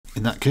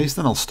In that case,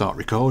 then I'll start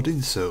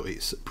recording. So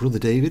it's Brother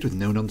David with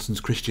No Nonsense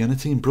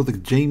Christianity and Brother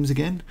James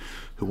again,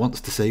 who wants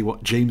to say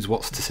what James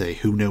wants to say.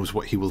 Who knows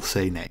what he will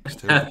say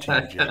next? Over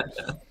to you, James.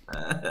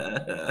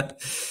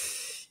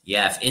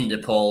 Yeah, if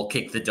Interpol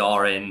kicked the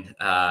door in,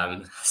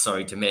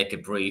 sorry to make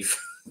it brief.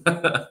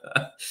 If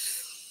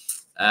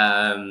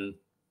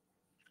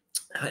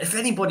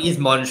anybody is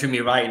monitoring me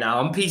right now,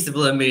 I'm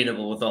peaceable and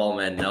amenable with all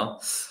men, no?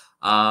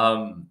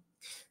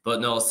 But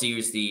no,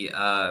 seriously,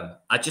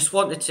 I just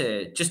wanted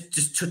to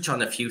just touch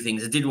on a few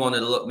things. I did want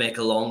to make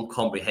a long,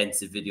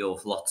 comprehensive video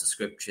with lots of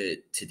scripture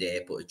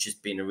today, but it's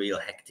just been a real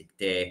hectic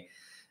day.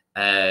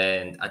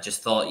 And I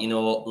just thought, you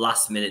know,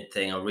 last minute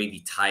thing, I'm really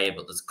tired,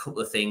 but there's a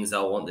couple of things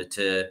I wanted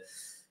to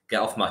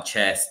get off my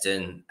chest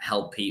and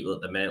help people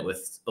at the minute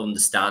with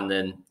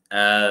understanding.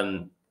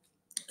 And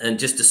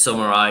just to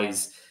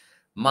summarize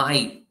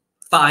my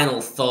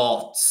final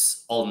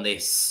thoughts on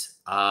this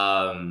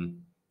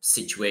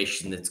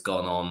situation that's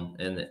gone on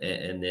in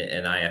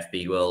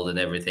IFB world and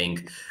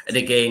everything. And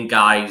again,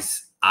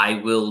 guys, I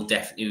will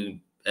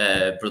definitely,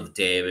 Brother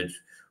David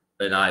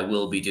and I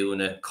will be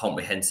doing a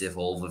comprehensive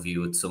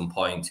overview at some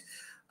point.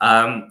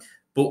 But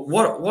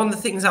one of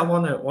the things I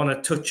want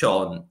to touch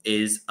on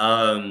is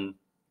a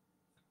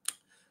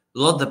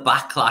lot of the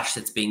backlash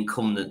that's been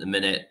coming at the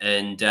minute,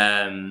 and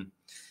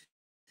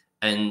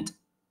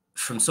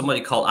from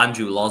somebody called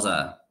Andrew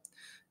Loza.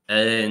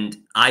 And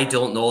I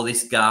don't know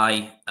this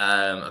guy.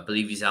 I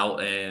believe he's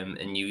out in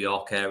New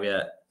York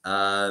area.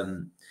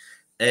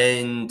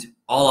 And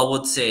all I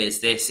would say is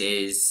this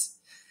is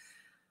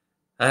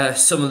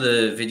some of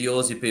the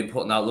videos you've been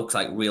putting out looks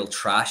like real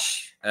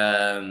trash.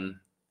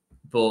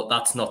 But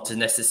that's not to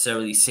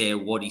necessarily say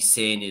what he's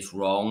saying is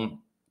wrong.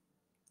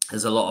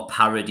 There's a lot of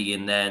parody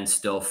in there and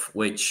stuff,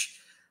 which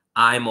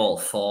I'm all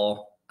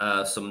for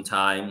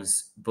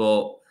sometimes.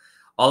 But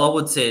all I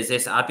would say is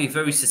this: I'd be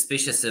very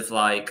suspicious of,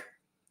 like,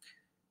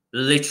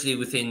 literally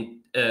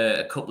within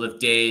a couple of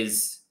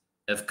days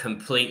of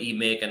completely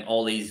making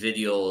all these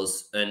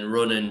videos and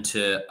running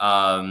to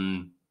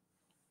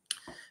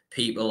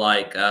people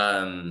like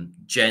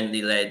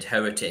gently led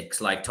heretics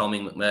like Tommy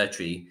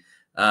McMurtry,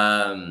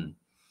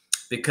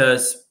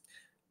 because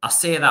I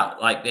say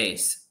that like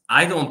this.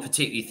 I don't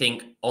particularly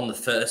think on the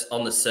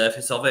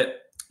surface of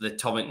it that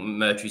Tommy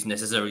McMurtry is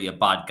necessarily a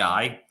bad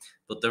guy.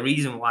 But the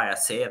reason why I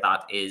say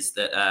that is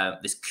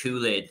that this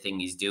Kool-Aid thing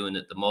he's doing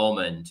at the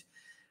moment,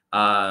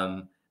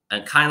 and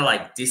kind of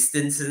like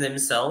distancing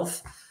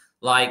himself.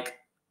 Like,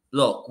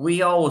 look,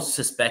 we always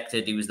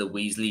suspected he was the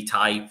Weasley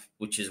type,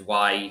 which is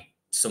why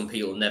some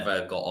people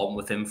never got on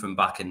with him from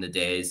back in the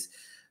days.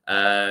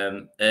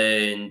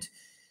 And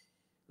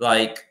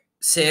like,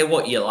 say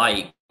what you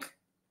like,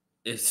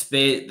 if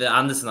spade, the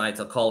Andersonites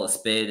will call a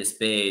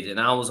spade, and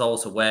I was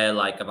also aware,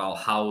 like, about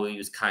how he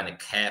was kind of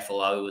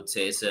careful how he would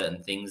say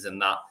certain things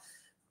and that.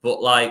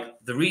 But like,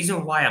 the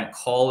reason why I'm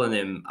calling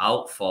him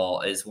out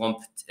for is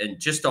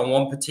just on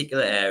one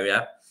particular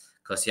area,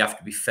 because you have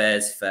to be fair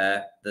is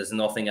fair. There's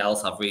nothing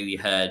else I've really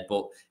heard,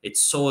 but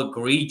it's so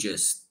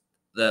egregious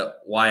that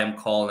why I'm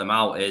calling him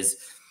out is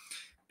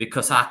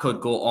because I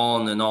could go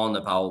on and on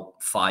about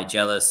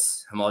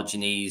Phygellus,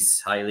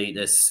 Hermogenes,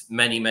 Hyletus,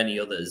 many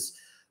others.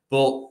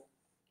 But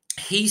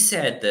he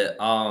said that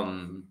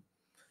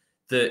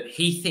that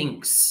he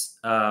thinks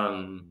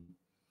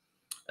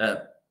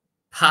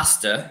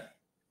Pastor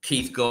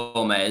Keith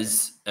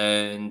Gomez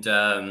and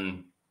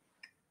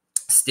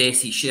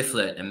Stacy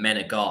Shiflett and Men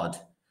of God.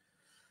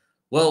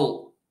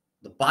 Well,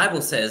 the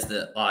Bible says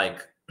that,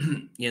 like,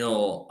 you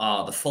know,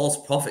 the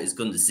false prophet is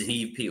going to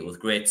deceive people with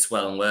great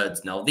swelling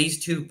words. Now,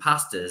 these two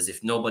pastors,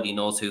 if nobody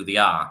knows who they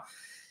are,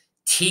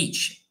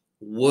 teach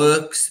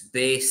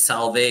works-based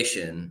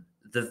salvation,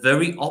 the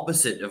very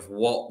opposite of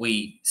what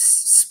we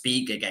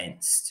speak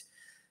against.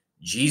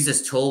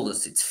 Jesus told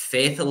us it's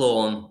faith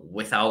alone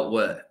without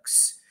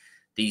works.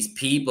 These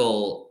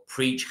people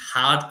preach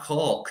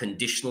hardcore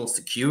conditional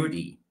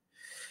security.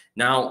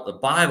 Now, the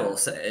Bible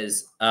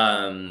says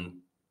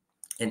in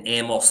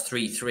Amos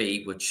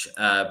 3:3, which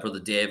Brother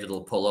David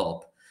will pull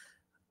up,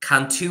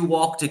 can two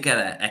walk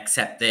together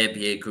except they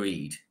be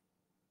agreed?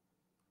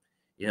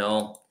 You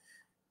know,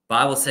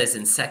 Bible says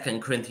in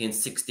 2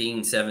 Corinthians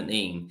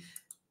 16:17,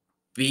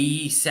 be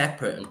ye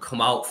separate and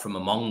come out from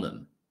among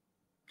them.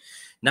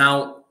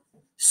 Now,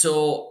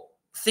 so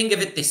think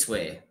of it this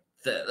way.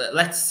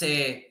 Let's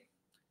say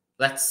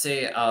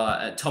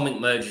Tommy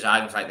McMurtry's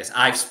arguments like this.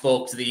 I've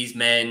spoke to these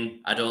men.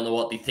 I don't know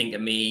what they think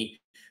of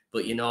me,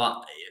 but, you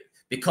know,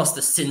 because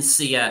they're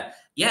sincere.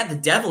 Yeah, the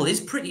devil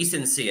is pretty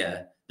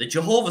sincere. The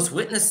Jehovah's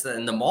Witness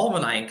and the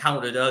Mormon I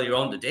encountered earlier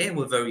on today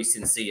were very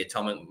sincere,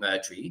 Tommy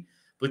McMurtry.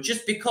 But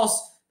just because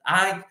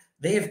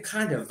they've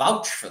kind of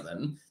vouched for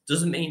them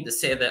doesn't mean to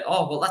say that,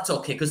 oh, well, that's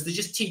okay, because they're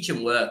just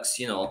teaching works,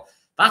 you know.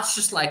 That's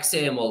just like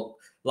saying, well,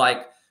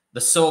 like, the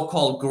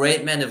so-called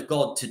great men of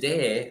God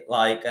today,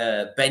 like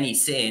Benny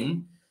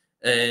Sinn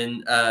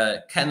and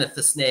Kenneth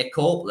the Snake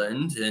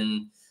Copeland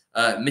and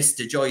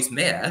Mr. Joyce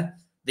Meyer,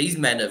 these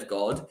men of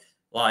God,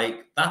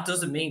 like, that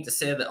doesn't mean to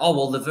say that, oh,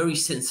 well, they're very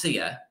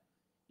sincere.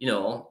 You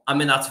know, I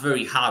mean, that's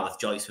very hard with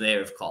Joyce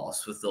Meyer, of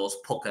course, with those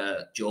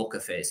pucker, joker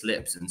face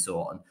lips and so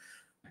on.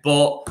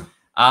 But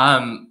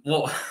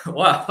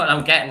what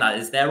I'm getting at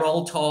is they're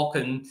all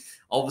talking,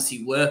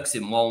 obviously, works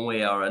in one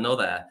way or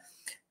another.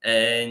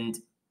 And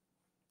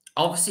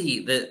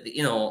obviously,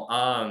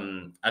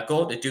 I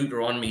go to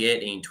Deuteronomy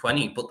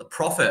 18:20, but the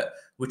prophet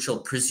which shall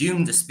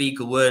presume to speak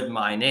a word in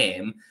my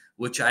name,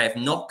 which I have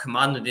not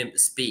commanded him to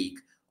speak,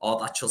 or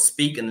that shall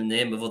speak in the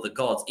name of other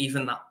gods,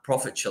 even that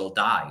prophet shall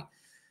die.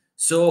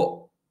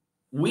 So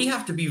we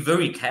have to be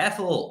very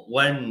careful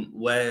when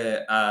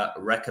we're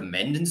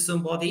recommending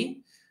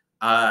somebody,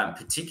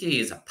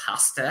 particularly as a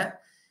pastor,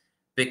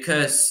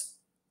 because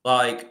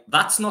like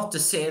that's not to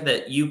say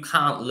that you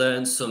can't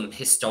learn some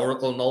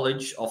historical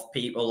knowledge of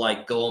people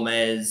like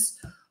Gomez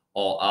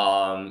or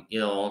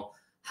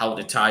how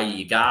to tie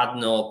your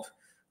garden up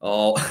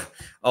or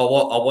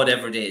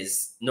whatever it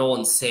is. No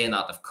one's saying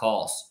that, of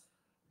course.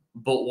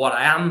 But what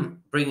I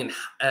am bringing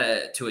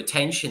to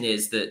attention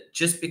is that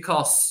just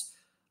because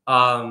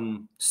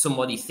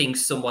somebody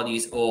thinks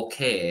somebody's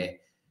okay,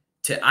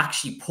 to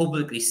actually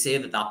publicly say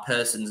that that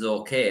person's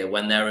okay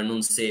when they're an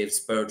unsaved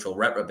spiritual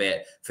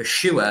reprobate, for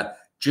sure,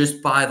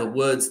 just by the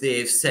words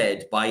they've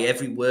said, by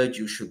every word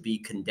you should be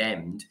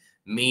condemned,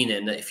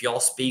 meaning that if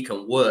your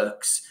speaking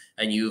works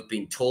and you've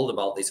been told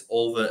about this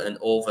over and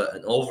over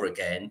and over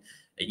again,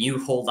 and you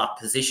hold that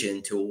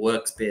position to a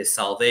works-based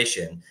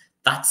salvation,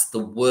 that's the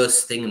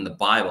worst thing in the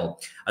Bible.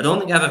 I don't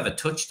think I've ever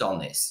touched on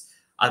this.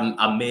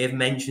 I may have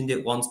mentioned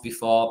it once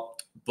before,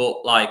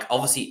 but like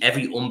obviously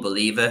every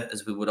unbeliever,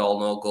 as we would all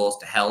know, goes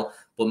to hell.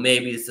 But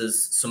maybe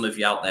there's some of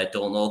you out there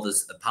don't know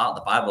there's a part of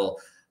the Bible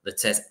that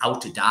says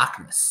outer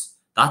darkness.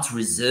 That's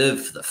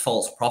reserved for the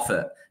false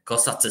prophet,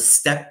 because that's a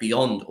step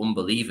beyond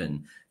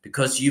unbelieving,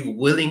 because you've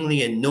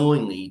willingly and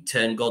knowingly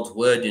turned God's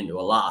word into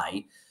a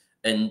lie,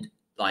 and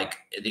like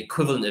the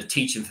equivalent of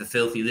teaching for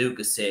filthy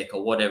lucre's sake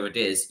or whatever it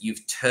is,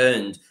 you've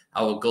turned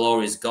our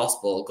glorious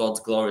gospel,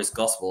 God's glorious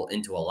gospel,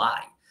 into a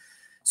lie.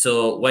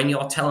 So when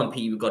you're telling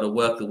people you've got to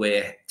work the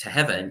way to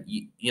heaven,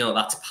 you know,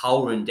 that's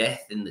power and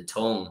death in the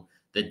tongue.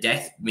 The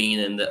death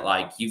meaning that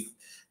like you've,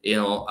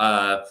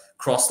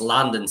 crossed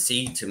land and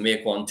sea to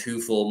make one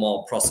twofold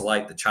more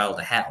proselyte the child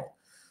of hell.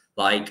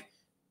 Like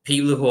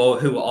people who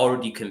are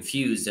already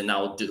confused and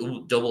now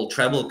double,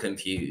 treble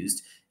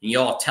confused, and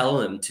you're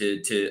telling them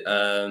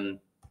to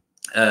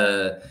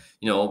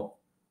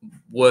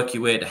work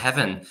your way to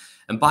heaven.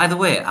 And by the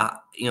way,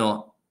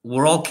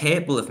 we're all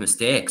capable of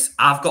mistakes.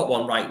 I've got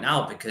one right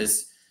now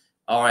because,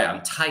 all right,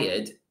 I'm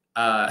tired.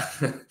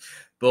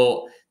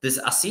 But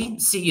I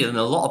see in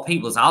a lot of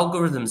people's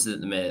algorithms at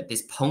the minute,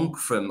 this punk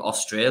from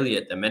Australia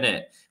at the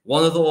minute,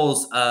 one of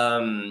those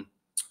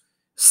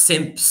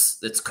simps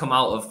that's come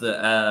out of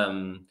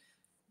the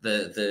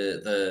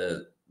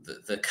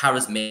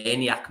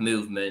charismaniac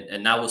movement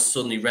and now has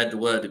suddenly read the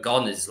word of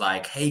God and is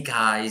like, hey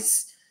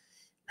guys,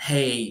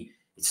 hey,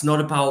 it's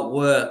not about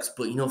works,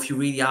 but if you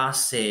really are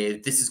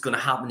saved, this is going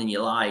to happen in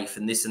your life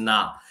and this and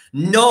that.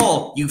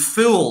 No, you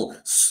fool,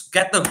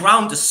 get the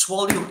ground to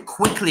swallow you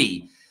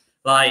quickly.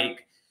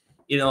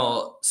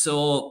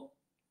 So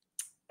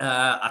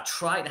I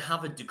try to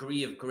have a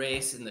degree of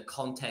grace in the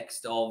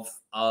context of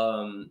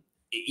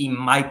he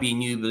might be a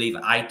new believer.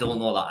 I don't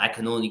know that. I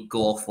can only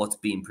go off what's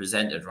being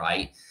presented,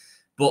 right?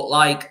 But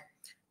like,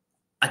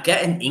 I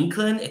get an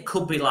inkling. It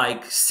could be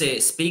like, say,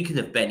 speaking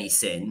of Benny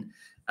Sin,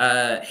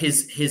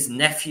 his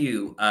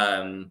nephew,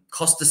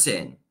 Costa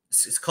Sin.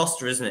 It's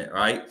Costa, isn't it,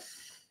 right?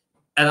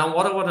 And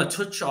what I want to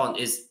touch on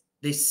is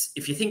this.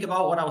 If you think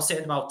about what I was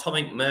saying about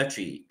Tommy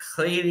McMurtry,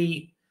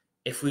 clearly,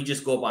 if we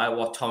just go by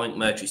what Tommy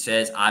McMurtry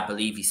says, I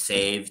believe he's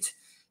saved,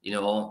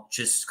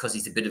 just because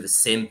he's a bit of a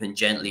simp and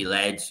gently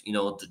led,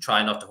 to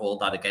try not to hold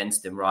that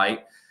against him,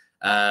 right?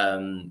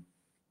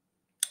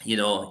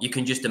 You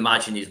can just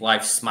imagine his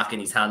wife smacking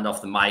his hand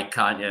off the mic,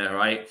 can't you,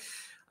 right?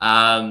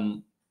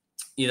 I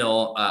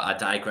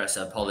digress,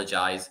 I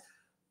apologize.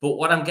 But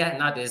what I'm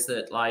getting at is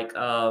that, like,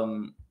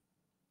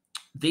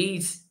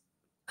 these,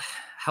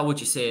 how would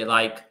you say,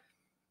 like,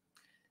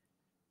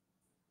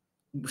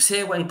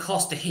 say when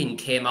Costa Hinn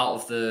came out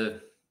of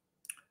the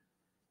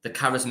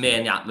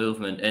charismaniac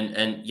movement,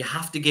 and you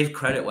have to give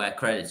credit where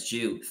credit's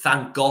due.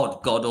 Thank God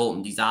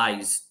opened his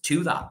eyes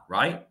to that,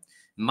 right?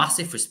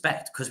 Massive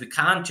respect, because we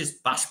can't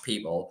just bash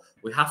people.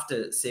 We have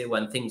to say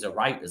when things are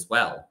right as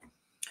well.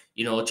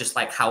 Just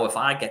like how if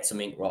I get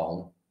something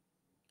wrong,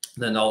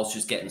 then I was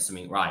just getting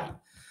something right.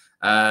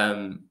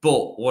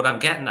 But what I'm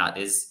getting at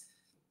is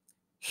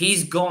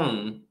he's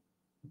gone,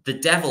 the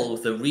devil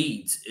with the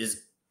reeds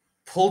is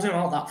pulled him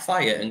out of that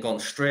fire and gone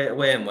straight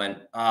away and went,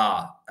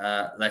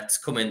 let's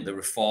come in the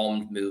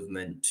reformed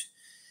movement,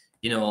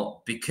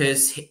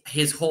 because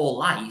his whole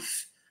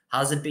life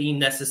hasn't been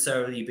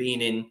necessarily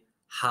been in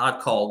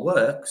hardcore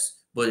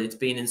works, but it's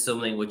been in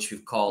something which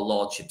we've called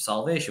lordship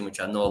salvation, which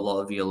I know a lot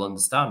of you will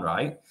understand,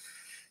 right?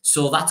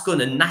 So that's going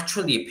to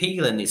naturally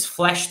appeal in his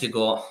flesh to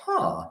go,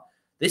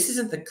 this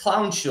isn't the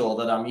clown show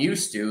that I'm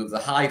used to, the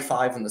high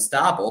five in the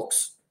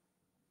Starbucks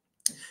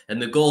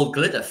and the gold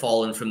glitter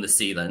falling from the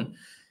ceiling.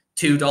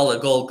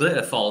 $2 gold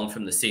glitter falling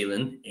from the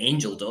ceiling,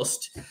 angel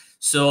dust.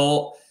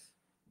 So,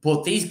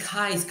 but these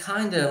guys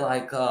kind of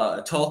like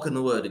talking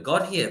the word of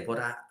God here, but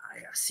I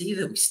see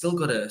that we still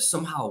got to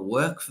somehow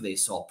work for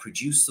this or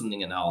produce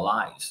something in our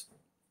lives.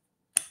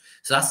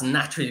 So that's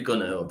naturally going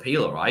to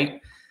appeal, right?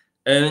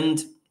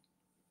 And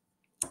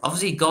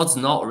obviously, God's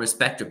not a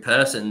respecter of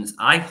persons.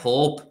 I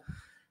hope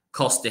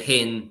Costa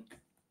Hin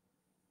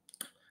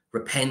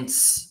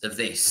repents of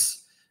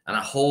this. And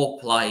I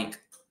hope, like,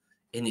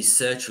 in his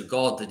search for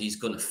God, that he's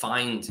going to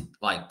find,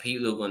 like,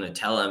 people who are going to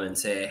tell him and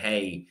say,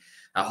 hey,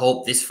 I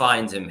hope this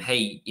finds him.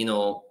 Hey, you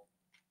know,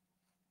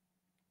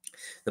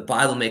 the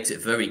Bible makes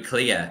it very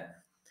clear.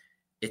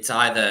 It's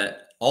either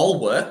all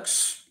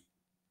works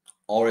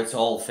or it's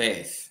all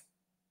faith.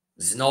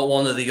 It's not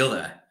one or the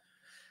other.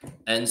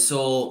 And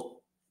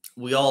so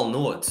we all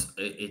know it's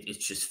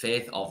just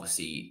faith,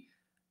 obviously.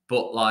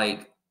 But,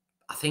 like,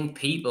 I think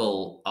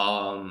people,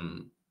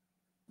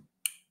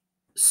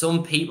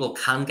 some people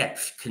can get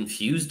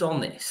confused on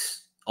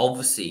this,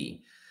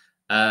 obviously.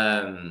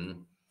 But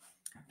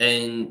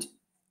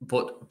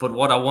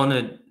what I want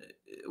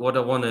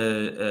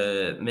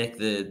to make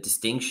the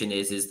distinction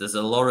is there's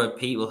a lot of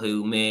people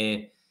who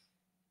may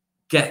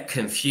get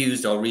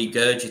confused or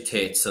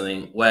regurgitate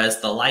something, whereas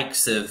the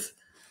likes of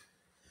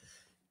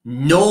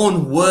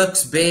known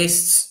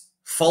works-based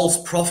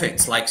false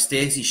prophets like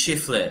Stacey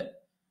Shiflett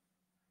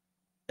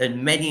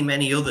and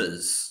many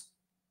others,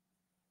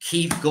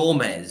 Keith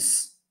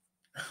Gomez,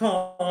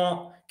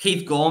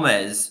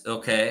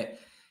 okay,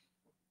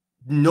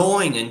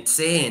 knowing and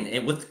saying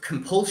it with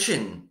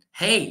compulsion,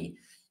 hey,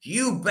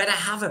 you better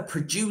have a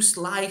produced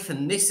life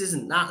and this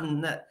isn't that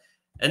and that.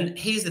 And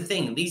here's the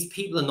thing, these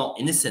people are not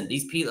innocent.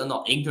 These people are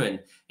not ignorant.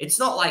 It's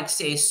not like,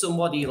 say,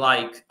 somebody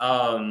like,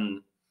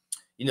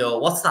 you know,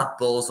 what's that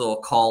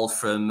bozo called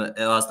from, who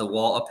has the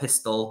water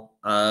pistol,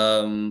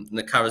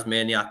 the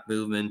charismaniac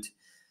movement.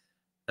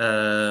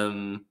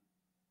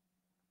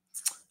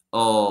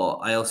 Oh,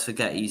 I always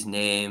forget his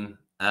name.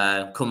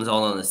 Comes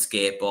on a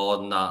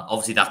skateboard and that.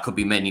 Obviously, that could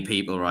be many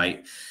people,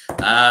 right?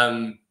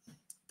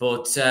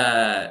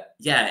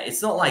 Yeah,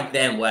 it's not like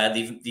them where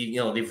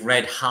they've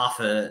read half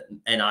a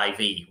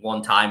NIV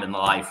one time in their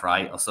life,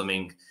 right, or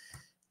something.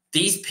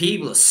 These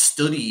people have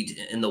studied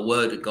in the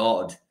Word of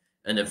God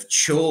and have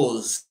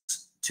chose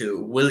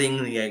to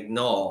willingly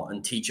ignore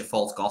and teach a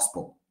false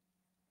gospel.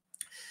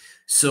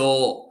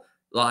 So,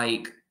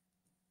 like,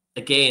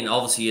 again,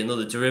 obviously,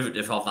 another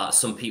derivative of that,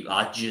 some people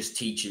are just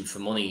teaching for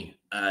money.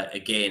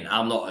 Again,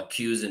 I'm not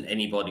accusing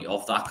anybody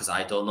of that because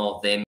I don't know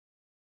if they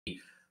may.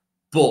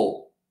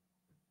 But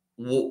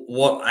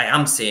what I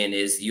am saying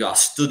is you are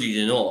studied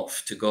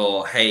enough to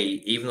go, hey,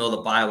 even though the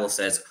Bible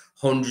says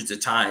hundreds of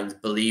times,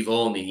 believe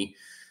only,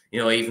 you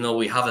know, even though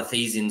we have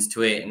Ephesians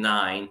 2:8 and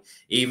 9,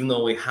 even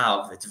though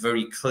it's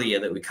very clear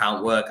that we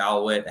can't work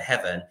our way to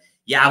heaven,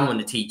 yeah, I'm going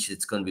to teach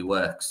it's going to be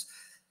works.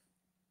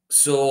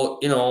 So,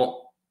 you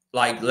know,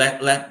 like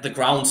let the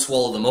ground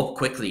swallow them up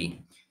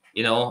quickly,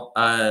 you know,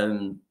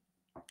 and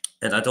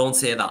I don't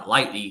say that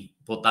lightly,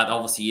 but that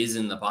obviously is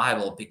in the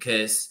Bible,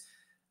 because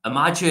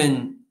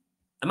imagine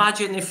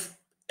if,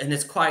 and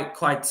it's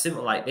quite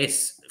simple like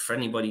this for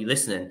anybody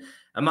listening.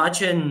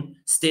 Imagine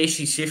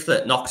Stacey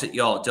Shiflett knocks at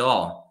your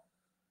door,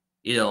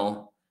 you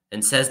know,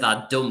 and says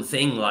that dumb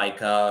thing like,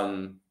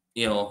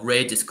 you know,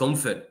 Ray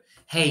Discomfort.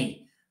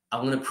 Hey,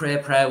 I'm going to pray a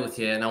prayer with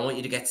you and I want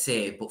you to get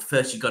saved, but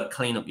first you've got to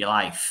clean up your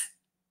life.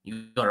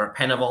 You've got to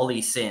repent of all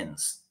these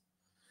sins.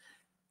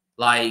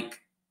 Like,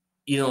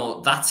 you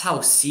know, that's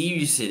how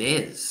serious it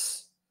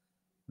is.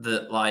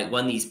 That, like,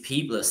 when these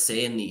people are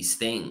saying these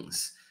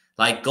things,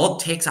 like, God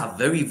takes that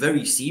very,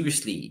 very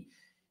seriously.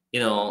 You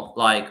know,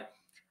 like,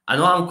 I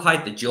know I'm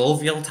quite the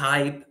jovial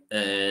type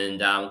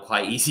and I'm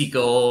quite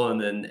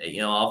easygoing and, you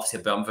know,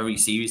 obviously, but I'm very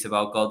serious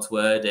about God's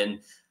word.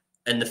 And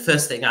the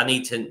first thing I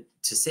need to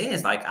say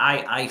is, like,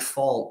 I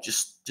fall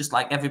just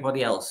like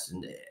everybody else.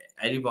 And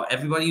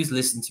everybody who's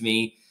listened to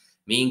me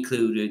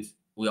included,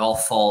 we all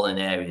fall in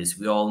areas.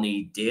 We all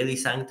need daily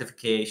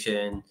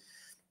sanctification.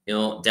 You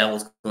know,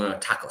 devil's going to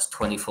attack us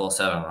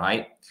 24/7,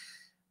 right?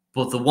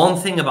 But the one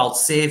thing about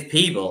saved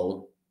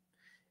people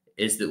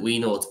is that we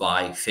know it's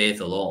by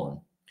faith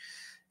alone.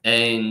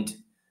 And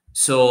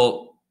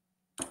so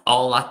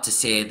all that to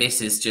say,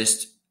 this is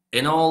just,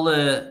 in all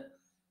the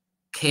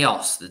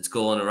chaos that's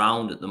going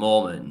around at the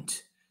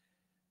moment,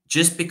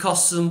 just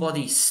because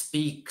somebody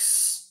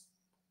speaks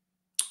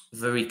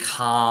very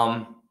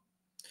calm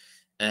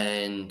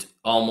and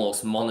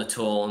almost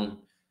monotone,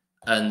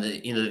 and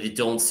you know, they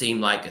don't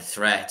seem like a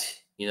threat,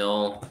 you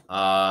know,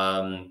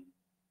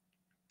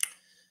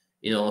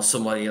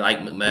 somebody like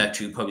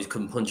McMurtry probably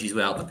couldn't punch his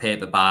way out the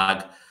paper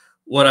bag.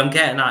 What I'm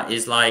getting at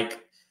is, like,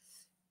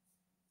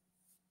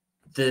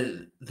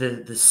 the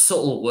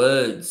subtle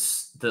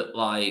words that,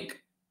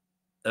 like,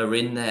 are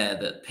in there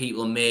that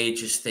people may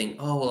just think,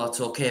 oh, well, that's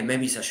okay.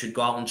 Maybe I should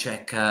go out and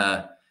check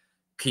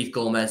Keith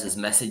Gomez's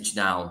message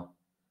now.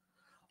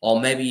 Or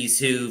maybe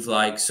who've,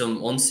 like,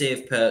 some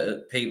unsaved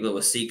people who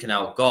are seeking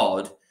out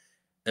God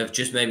have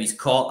just maybe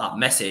caught that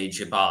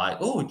message about, like,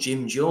 oh,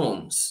 Jim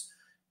Jones,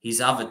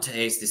 he's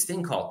advertised this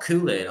thing called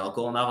Kool-Aid. I'll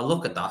go and have a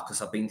look at that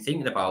because I've been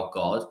thinking about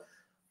God.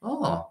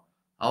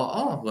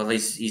 Well,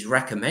 he's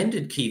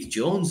recommended Keith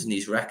Jones and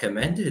he's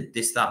recommended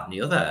this, that, and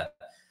the other.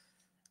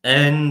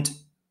 And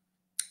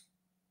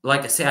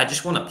like I say, I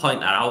just want to point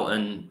that out.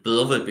 And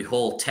beloved,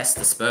 behold, test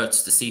the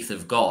spirits to see if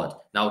they've God.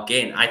 Now,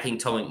 again, I think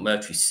Tommy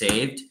McMurtry's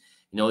saved.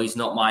 You know, he's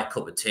not my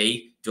cup of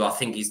tea. Do I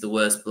think he's the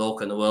worst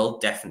bloke in the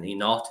world? Definitely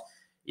not.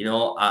 You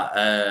know,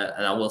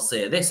 and I will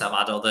say this: I've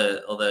had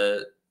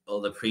other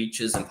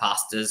preachers and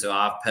pastors who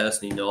I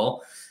personally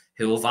know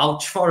who will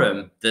vouch for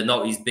him. They're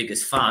not his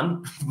biggest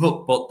fan,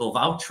 but they'll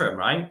vouch for him,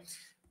 right?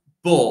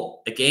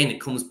 But again,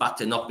 it comes back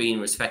to not being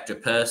a respecter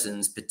of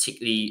persons,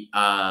 particularly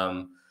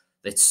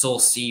that's so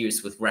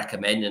serious with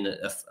recommending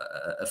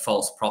a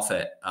false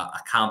prophet. I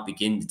can't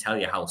begin to tell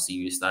you how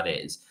serious that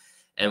is.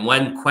 And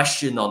when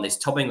questioned on this,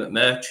 Tommy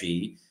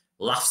McMurtry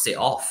laughs it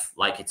off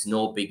like it's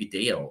no big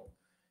deal.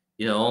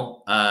 You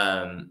know,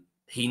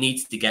 he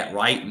needs to get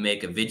right and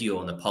make a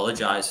video and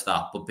apologize for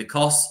that. But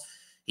because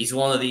he's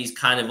one of these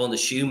kind of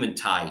unassuming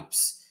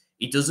types,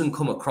 he doesn't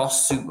come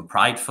across super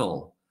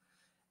prideful.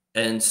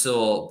 And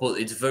so, but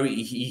it's very,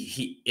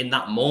 he in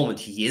that moment,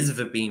 he is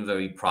being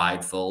very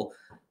prideful,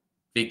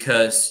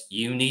 because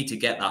you need to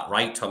get that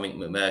right, Tommy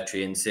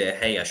McMurtry, and say,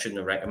 hey, I shouldn't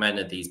have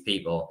recommended these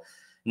people.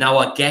 Now,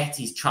 I get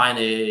he's trying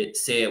to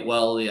say,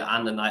 well, the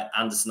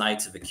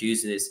Andersonites have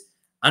accused this,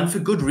 and for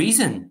good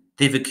reason.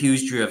 They've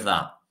accused you of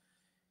that.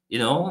 You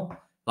know,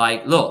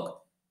 like,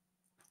 look,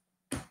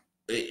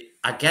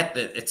 I get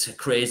that it's a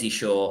crazy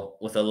show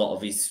with a lot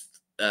of these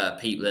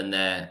people in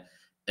there.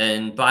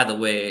 And by the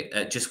way,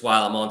 just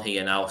while I'm on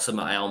here now,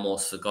 something I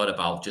almost forgot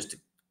about, just to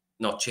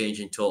not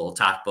changing total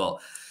tack, but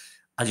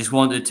I just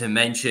wanted to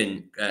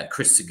mention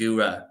Chris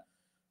Segura.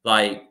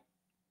 Like,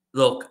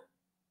 look,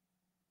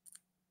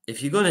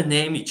 if you're going to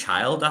name your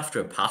child after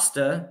a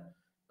pastor,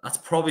 that's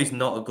probably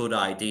not a good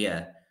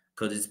idea,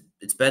 because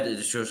it's better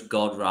to trust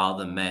God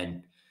rather than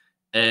men.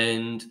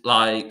 And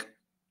like,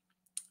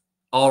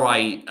 all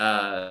right,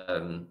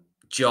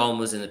 John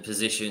was in a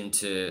position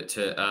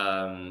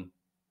to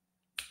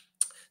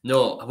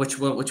no, which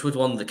was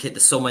one of the kids?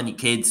 There's so many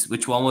kids.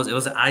 Which one was it?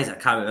 Was it Isaac? I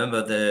can't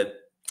remember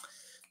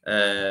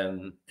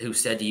who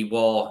said he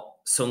wore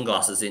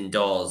sunglasses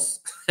indoors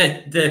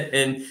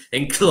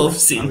and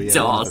gloves indoors.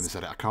 Yeah, one of them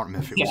said it. I can't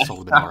remember if it was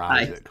Solomon or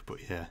Isaac, but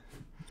yeah,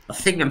 I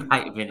think it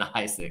might have been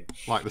Isaac.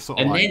 Like the sort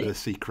of the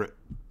secret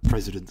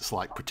president's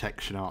like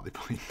protection, aren't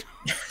they?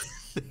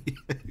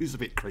 Who's a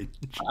bit cringe.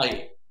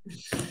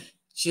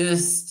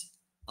 Just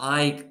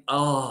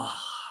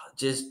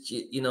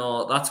you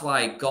know, that's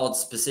why God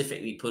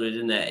specifically put it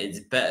in there.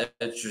 It's better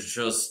to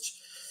trust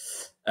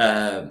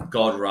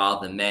God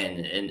rather than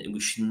men, and we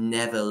should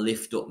never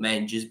lift up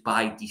men just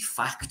by de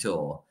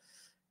facto.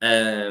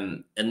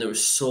 And there are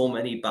so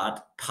many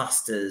bad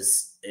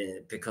pastors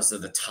because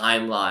of the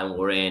timeline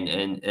we're in,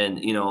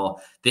 and you know,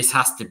 this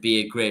has to be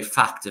a great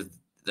factor.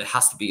 There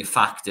has to be a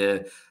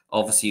factor,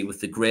 obviously,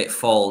 with the great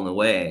falling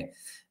away,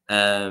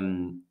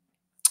 and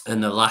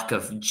the lack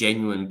of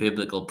genuine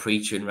biblical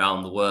preaching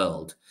around the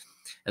world.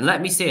 And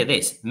let me say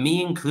this,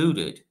 me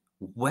included,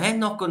 we're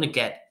not going to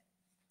get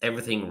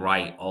everything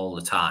right all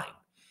the time.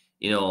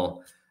 You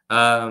know,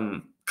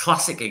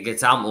 classic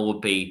example would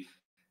be,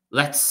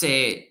 let's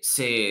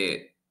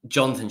say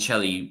Jonathan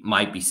Shelley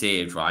might be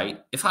saved,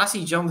 right? If I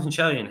see Jonathan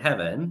Shelley in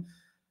heaven,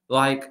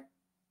 like,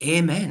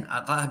 amen,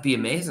 that'd be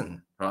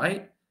amazing,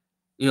 right?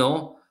 You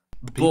know,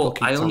 people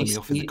keep telling me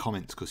off in the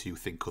comments because you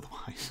think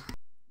otherwise.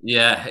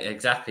 Yeah,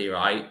 exactly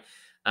right.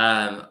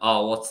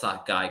 What's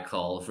that guy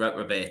called?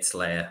 Reprobate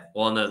Slayer.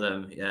 One of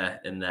them, yeah,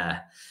 in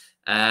there.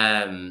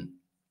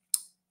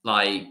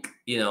 Like,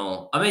 you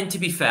know, I mean, to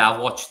be fair, I've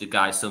watched the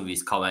guy, some of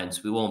his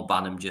comments. We won't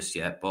ban him just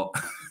yet, but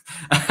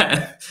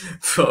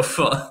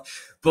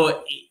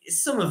but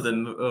some of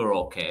them are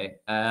okay.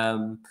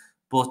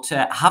 But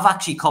I have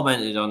actually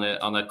commented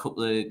on a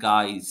couple of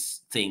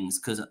guys' things,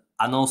 because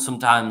I know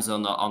sometimes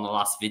on the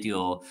last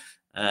video,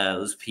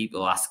 there's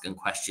people asking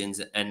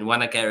questions, and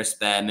when I get a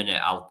spare minute,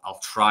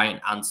 I'll try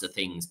and answer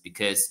things,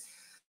 because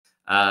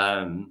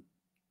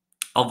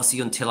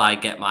obviously until I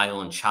get my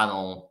own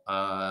channel,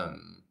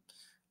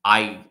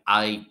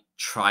 I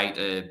try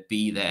to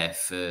be there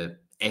for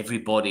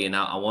everybody, and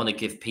I want to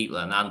give people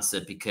an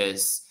answer,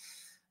 because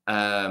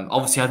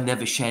obviously I've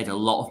never shared a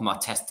lot of my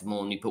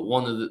testimony, but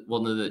one of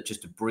the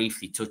just to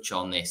briefly touch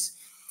on this,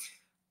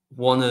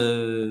 one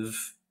of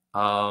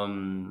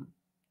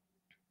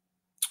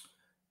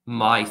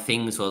my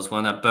things was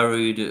when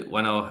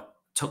I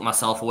took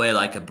myself away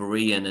like a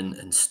Berean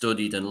and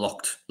studied and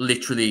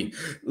literally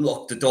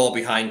locked the door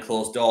behind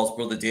closed doors.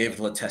 Brother David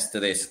will attest to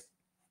this.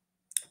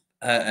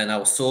 And I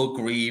was so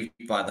grieved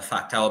by the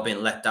fact how I'd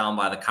been let down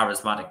by the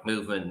charismatic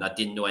movement, and I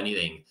didn't know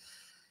anything.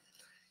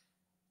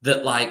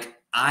 That, like,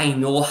 I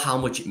know how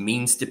much it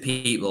means to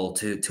people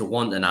to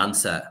want an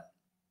answer.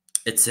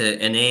 It's an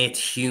innate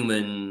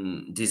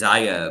human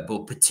desire,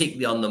 but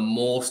particularly on the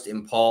most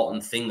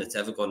important thing that's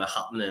ever going to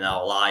happen in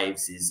our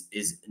lives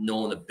is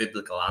knowing a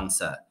biblical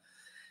answer.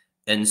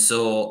 And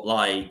so,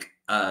 like,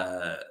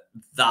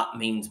 that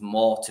means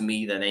more to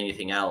me than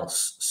anything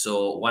else.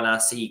 So when I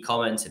see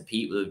comments of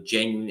people who've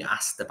genuinely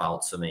asked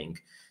about something,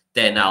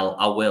 then I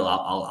always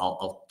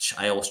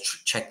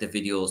check the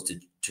videos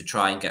to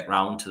try and get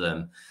round to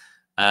them.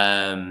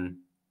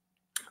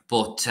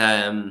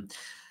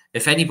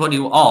 If anybody,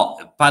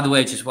 by the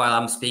way, just while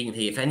I'm speaking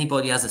here, if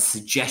anybody has a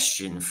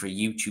suggestion for a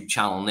YouTube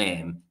channel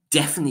name,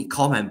 definitely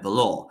comment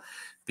below,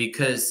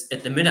 because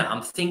at the minute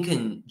I'm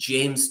thinking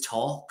James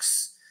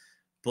Talks,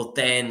 but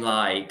then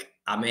like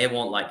I may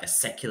want like a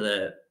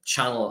secular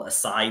channel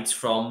aside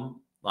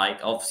from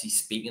like obviously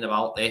speaking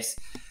about this.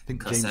 I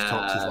think James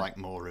Talks is like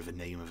more of a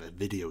name of a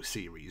video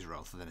series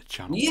rather than a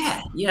channel.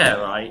 Yeah,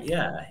 right.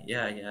 Yeah.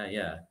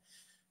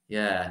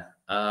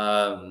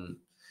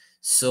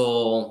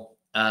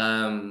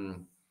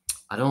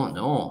 I don't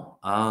know.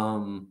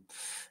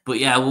 But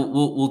yeah,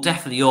 we'll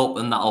definitely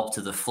open that up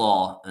to the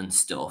floor and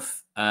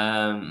stuff.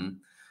 I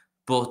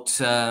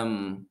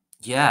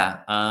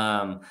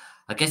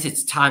guess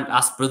it's time to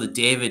ask Brother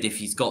David if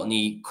he's got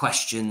any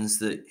questions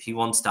that he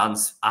wants to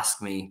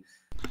ask me.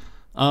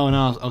 Oh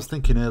no, I was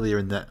thinking earlier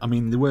in that. I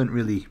mean, they weren't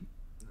really.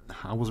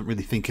 I wasn't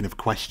really thinking of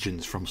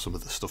questions from some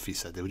of the stuff he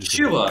said. They were just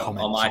comments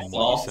on my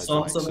thoughts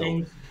on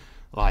something.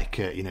 Like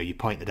you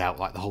pointed out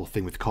like the whole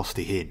thing with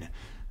Costi Hinn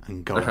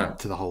and going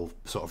to the whole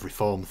sort of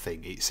reform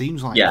thing. It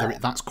seems like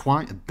that's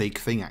quite a big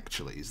thing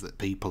actually. Is that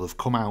people have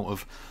come out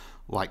of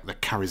like the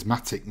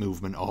charismatic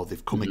movement, or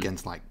they've come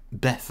against like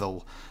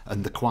Bethel,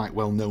 and they're quite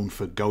well known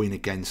for going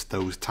against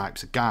those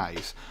types of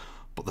guys.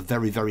 But they're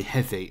very, very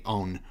heavy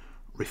on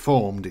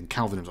Reformed and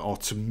Calvinism, or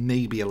to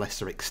maybe a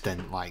lesser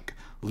extent like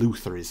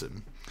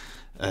Lutheranism.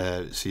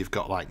 So you've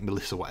got like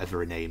Melissa, whatever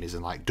her name is,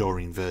 and like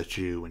Doreen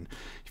Virtue, and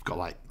you've got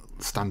like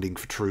Standing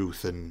for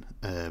Truth, and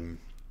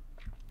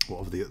what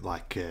of the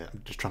like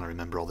I'm just trying to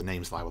remember all the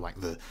names like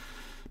the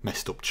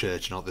Messed Up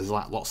Church and all. There's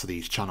like lots of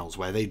these channels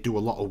where they do a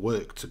lot of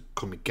work to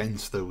come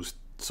against those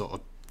sort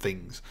of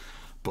things,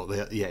 but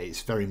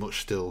it's very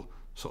much still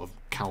sort of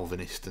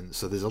Calvinist, and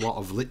so there's a lot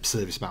of lip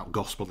service about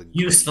gospel and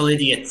useful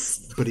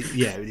idiots. But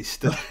it's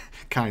still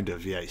kind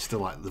of it's still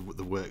like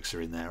the works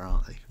are in there,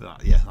 aren't they?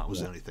 That was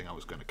the only thing I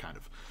was going to kind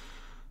of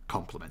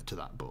compliment to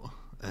that, but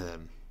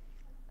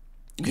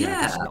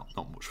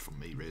not much from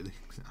me really.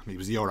 I mean, it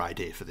was your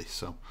idea for this,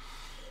 so.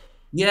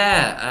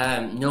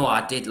 No,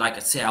 I did. Like I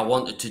say, I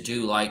wanted to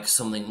do like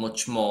something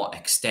much more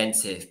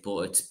extensive,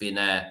 but it's been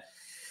a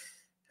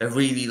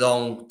really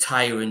long,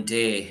 tiring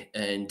day,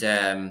 and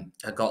I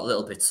got a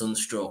little bit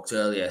sunstroked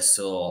earlier,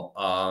 so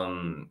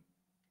I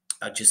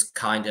just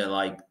kind of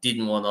like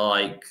didn't want to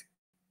like,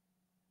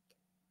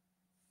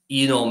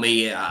 you know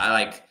me,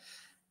 I'm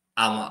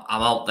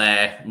out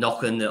there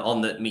knocking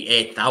on me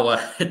 8th hour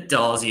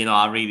doors.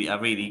 I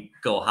really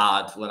go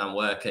hard when I'm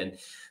working,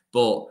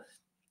 but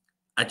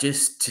I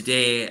just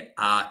today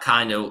I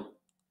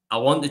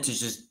wanted to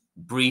just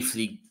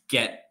briefly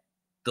get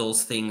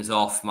those things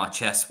off my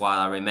chest while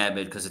I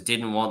remembered, because I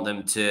didn't want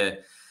them to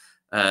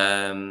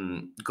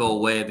go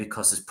away,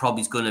 because it's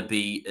probably going to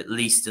be at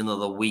least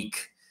another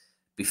week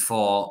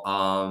before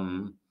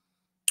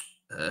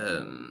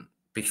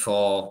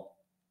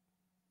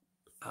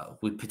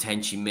we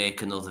potentially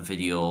make another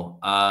video.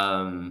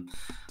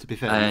 To be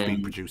fair, I've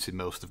been producing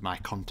most of my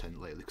content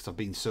lately because I've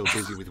been so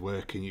busy with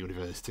work in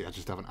university. I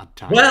just haven't had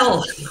time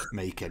to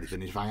make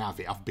anything. If I have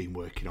it, I've been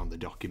working on the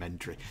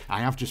documentary. I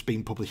have just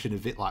been publishing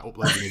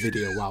uploading a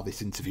video while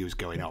this interview is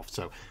going off.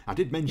 So I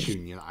did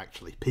mention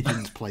actually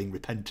pigeons playing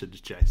repentance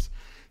chess.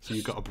 So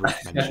you've got a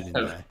brief mention in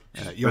there.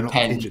 You're not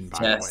a pigeon, by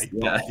the way.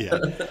 But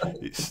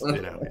it's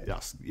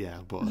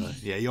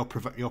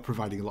you're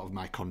providing a lot of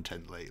my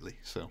content lately.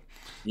 So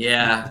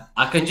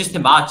I can just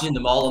imagine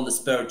them all on the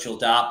spiritual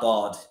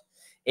dartboard.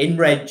 In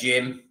red,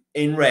 Jim.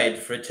 In red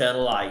for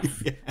eternal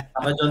life.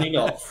 Have I done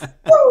enough?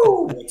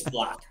 Woo! It's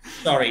black.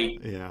 Sorry.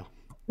 Yeah.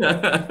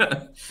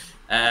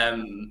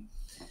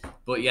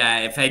 But yeah,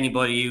 if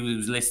anybody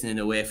who's listening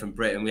away from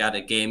Britain, we had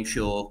a game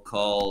show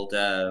called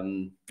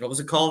what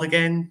was it called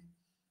again?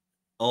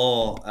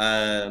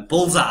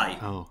 Bullseye.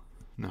 Oh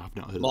no, I've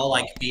not heard. More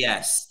like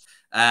BS.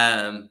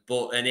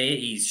 But an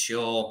 80s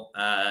show,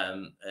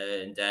 and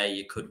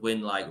you could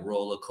win like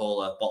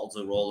bottles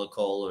of roller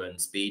cola and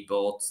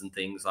speedboats and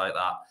things like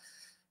that.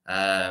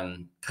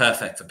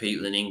 Perfect for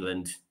people in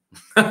England.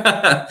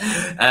 But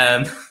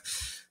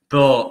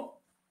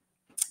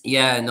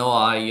yeah, no,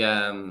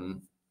 I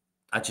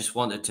just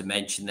wanted to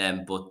mention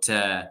them. But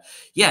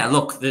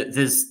look,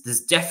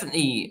 there's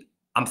definitely,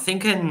 I'm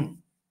thinking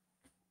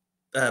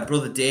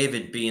Brother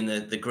David, being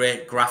the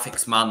great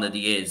graphics man that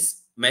he is,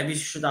 maybe you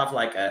should have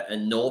like a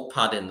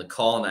notepad in the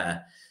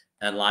corner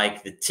and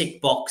like the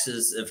tick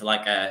boxes of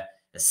like a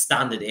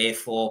standard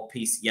A4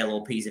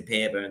 yellow piece of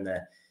paper, and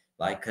the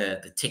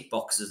tick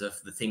boxes of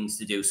the things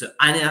to do. So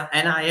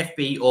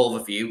NIFB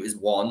overview is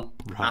one,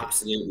 right.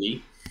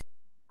 Absolutely.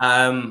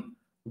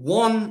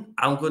 One,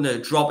 I'm going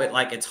to drop it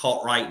like it's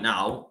hot right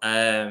now.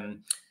 A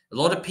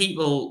lot of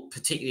people,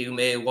 particularly who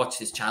may watch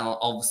this channel,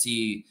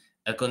 obviously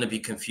are going to be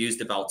confused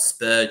about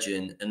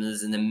Spurgeon, and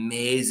there's an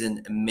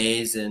amazing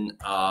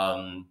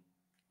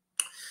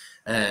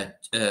I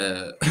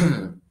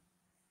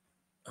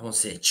won't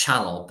say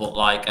channel, but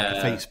like a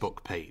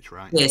Facebook page,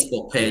 right?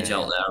 Facebook page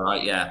out there,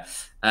 right? Yeah,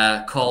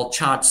 called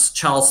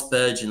Charles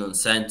Spurgeon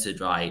Uncensored,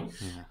 right?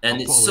 Yeah. And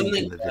I'll it's put a link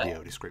something in the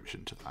video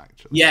description to that.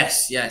 Actually,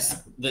 yes.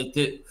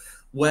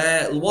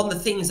 Where one of the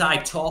things I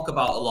talk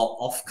about a lot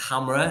off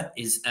camera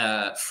is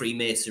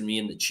Freemasonry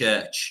in the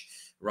church,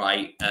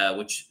 right?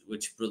 Which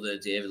Brother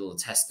David will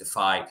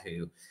testify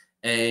to,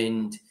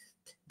 and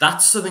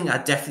that's something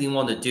I definitely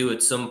want to do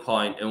at some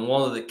point. And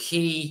one of the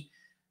key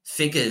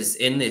figures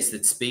in this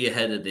that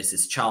spearheaded this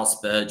is Charles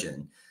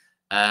Spurgeon.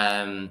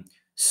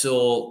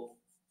 So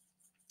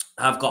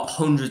I've got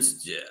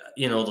hundreds,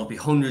 there'll be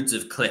hundreds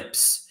of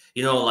clips,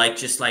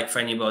 just like for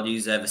anybody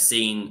who's ever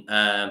seen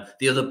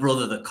the other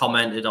brother that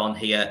commented on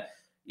here,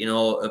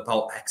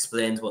 about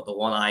explains what the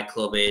One Eye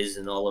Club is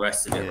and all the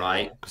rest of it,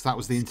 right? Because that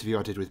was the interview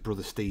I did with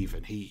Brother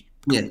Stephen. He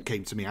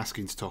came to me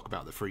asking to talk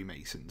about the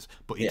Freemasons,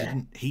 but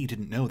he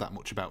didn't know that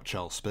much about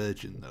Charles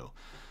Spurgeon, though.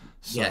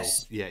 So,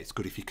 it's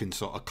good if you can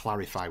sort of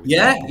clarify with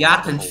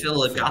I can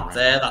fill a gap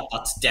there.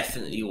 That's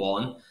definitely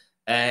one.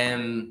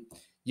 I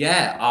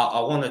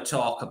want to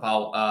talk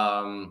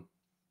about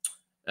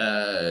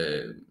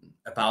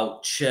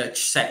church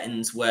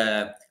settings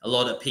where a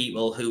lot of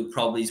people who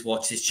probably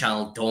watch this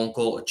channel don't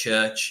go to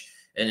church,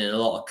 and in a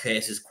lot of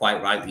cases,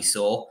 quite rightly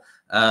so.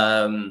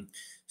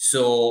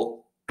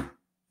 So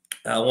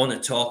I want to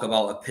talk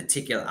about a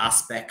particular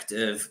aspect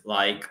of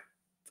like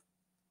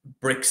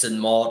bricks and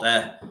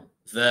mortar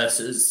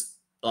versus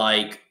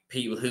like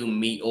people who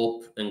meet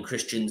up and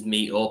Christians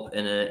meet up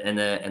in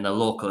a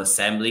local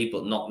assembly,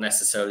 but not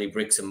necessarily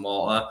bricks and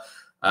mortar.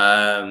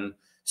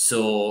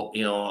 So,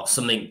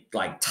 something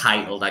like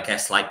titled, I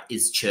guess, like,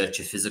 is church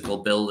a physical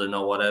building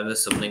or whatever,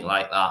 something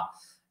like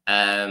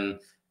that.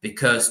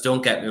 Because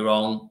don't get me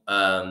wrong,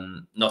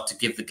 not to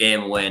give the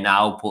game away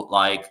now, but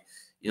like,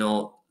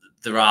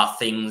 there are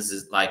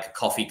things like a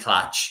coffee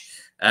clutch,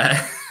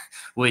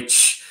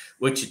 which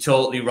are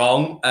totally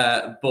wrong.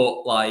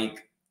 But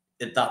like,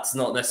 that's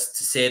not necessary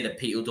to say that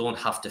people don't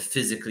have to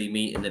physically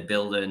meet in the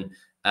building,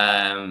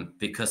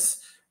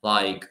 because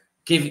like,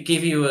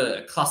 give you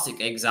a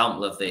classic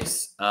example of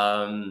this.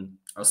 I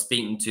was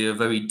speaking to a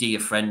very dear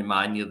friend of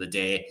mine the other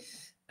day,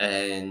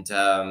 and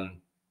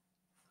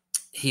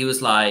he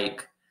was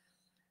like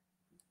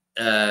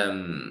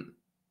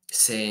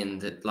saying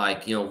that,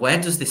 like,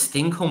 where does this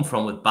thing come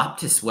from with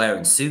Baptists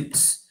wearing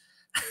suits?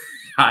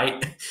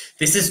 Right?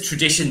 This is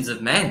traditions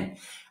of men.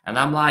 And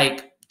I'm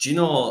like,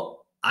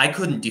 I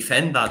couldn't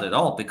defend that at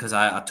all, because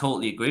I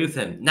totally agree with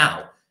him.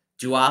 Now,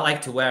 do I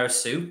like to wear a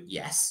suit?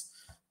 Yes.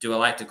 Do I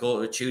like to go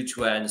to a church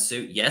wearing a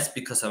suit? Yes,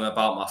 because I'm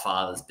about my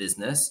Father's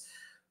business.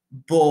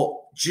 But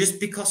just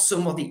because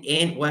somebody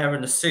ain't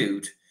wearing a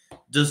suit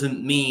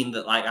doesn't mean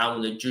that, like, I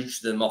want to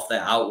judge them off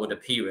their outward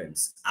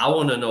appearance. I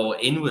want to know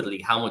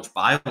inwardly how much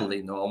Bible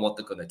they know and what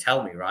they're going to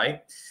tell me,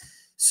 right?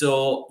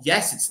 So,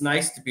 yes, it's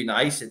nice to be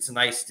nice. It's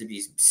nice to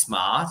be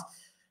smart.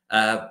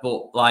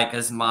 But, like,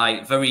 as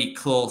my very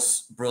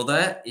close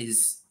brother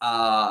is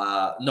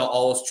not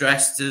always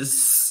dressed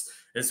as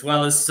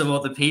well as some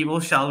other people,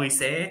 shall we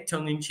say,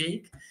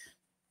 tongue-in-cheek.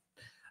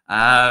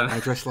 I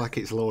dress like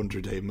it's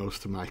laundry day.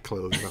 Most of my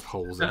clothes have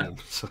holes in them.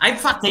 So. In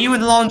fact, are you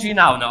in the laundry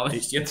now? No,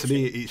 to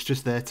me, it's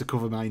just there to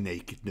cover my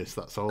nakedness.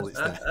 That's all it's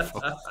there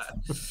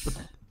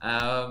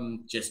for.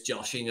 Just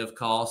joshing, of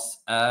course.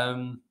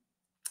 So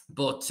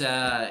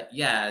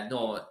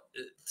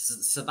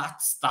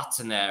that's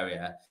an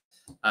area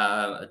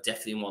I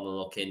definitely want to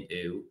look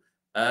into.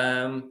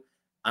 And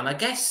I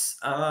guess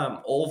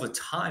over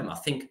time, I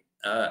think,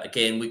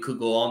 again, we could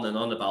go on and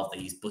on about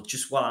these, but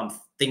just while I'm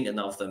thinking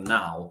of them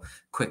now,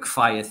 quick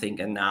fire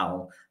thinking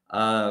now,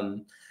 I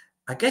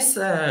guess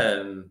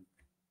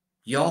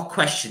your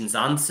questions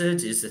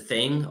answered is the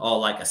thing, or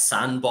like a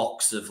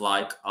sandbox of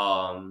like,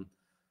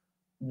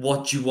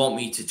 what do you want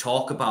me to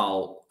talk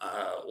about?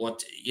 Do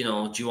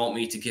you want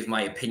me to give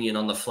my opinion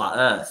on the flat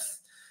earth?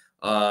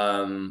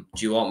 Do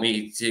you want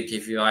me to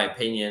give you my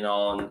opinion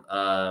on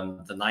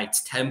the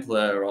Knights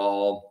Templar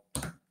or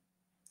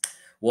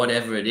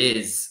whatever it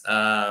is?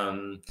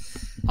 I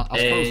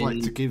suppose,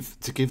 like,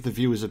 to give the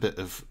viewers a bit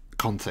of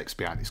context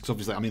behind this, because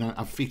obviously, I mean,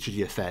 I've featured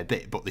you a fair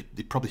bit, but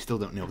they probably still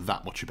don't know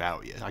that much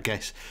about you, I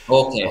guess.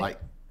 Okay. Like,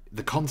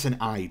 the content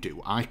I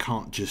do, I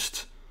can't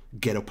just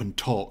get up and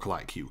talk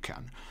like you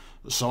can.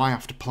 So I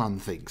have to plan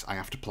things. I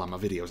have to plan my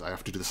videos. I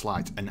have to do the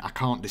slides. And I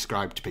can't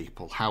describe to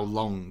people how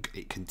long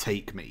it can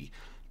take me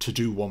to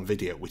do one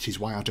video, which is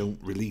why I don't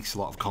release a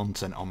lot of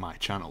content on my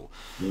channel.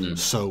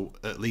 So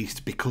at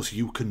least, because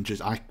you can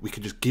we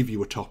can just give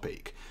you a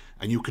topic,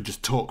 and you can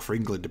just talk for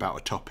England about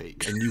a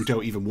topic, and you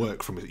don't even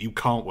you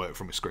can't work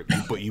from a script,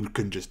 but you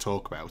can just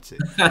talk about it.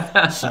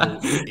 So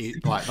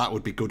like, that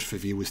would be good for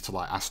viewers to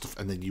like ask stuff,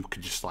 and then you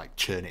can just like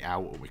churn it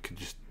out, and we can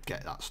just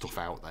get that stuff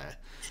out there.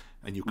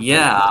 And you can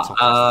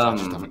I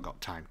just haven't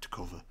got time to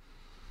cover.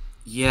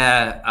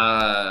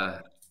 Yeah.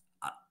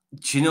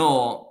 Do you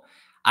know,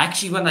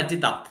 actually, when I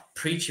did that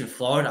preach in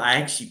Florida, I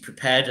actually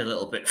prepared a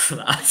little bit for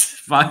that,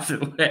 by the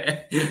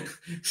way.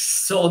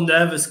 So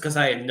nervous because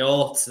I had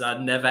notes, and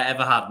I'd never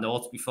ever had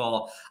notes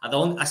before.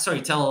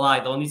 Sorry, tell a lie.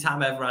 The only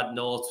time I ever had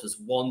notes was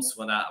once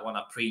when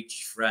I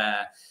preached for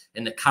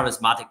in the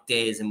charismatic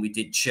days, and we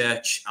did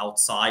church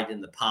outside in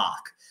the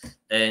park,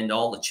 and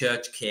all the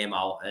church came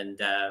out,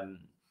 and I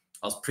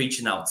was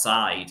preaching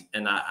outside,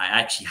 and I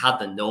actually had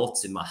the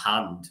notes in my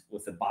hand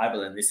with the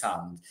Bible in this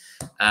hand.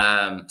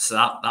 So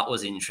that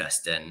was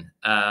interesting.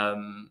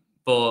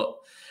 But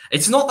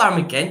it's not that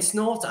I'm against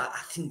notes. I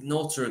think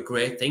notes are a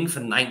great thing for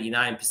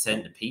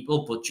 99% of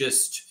people, but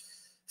just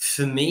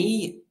for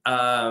me,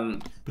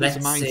 but it's a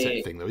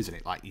mindset thing, though, isn't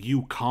it? Like,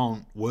 you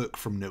can't work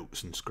from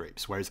notes and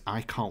scripts, whereas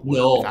I can't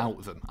work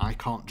without them. I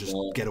can't just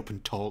get up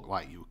and talk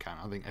like you can.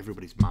 I think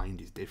everybody's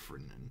mind is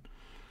different. And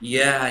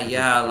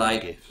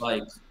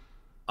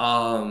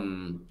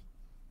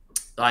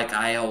like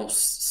I always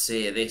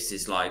say, this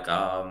is like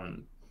I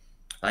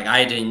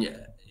didn't,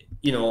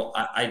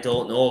 I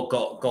don't know,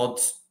 God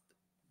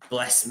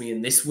blessed me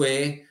in this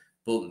way,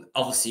 but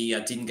obviously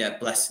I didn't get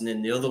blessing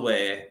in the other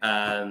way.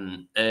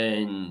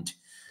 And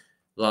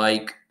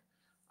like,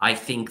 I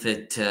think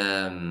that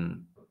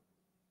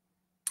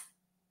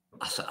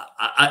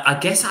I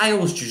guess I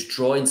always just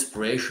draw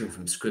inspiration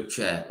from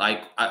scripture.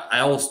 Like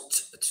I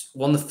always,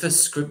 one of the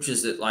first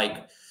scriptures that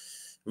like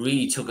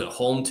really took it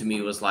home to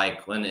me was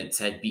like when it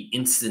said, "Be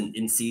instant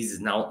in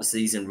season, out of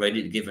season,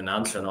 ready to give an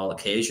answer on all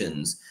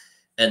occasions."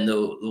 And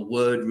the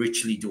word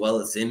richly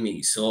dwelleth in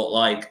me. So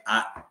like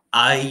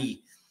I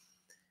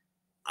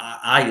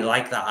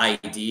like that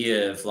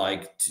idea of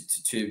like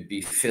to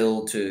be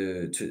filled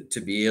to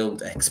be able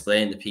to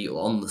explain to people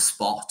on the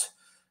spot,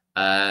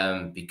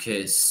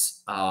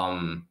 because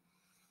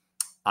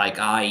like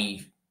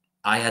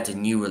I had a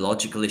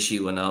neurological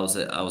issue when I was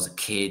a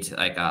kid.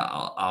 Like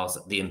I was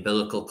the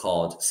umbilical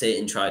cord.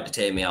 Satan tried to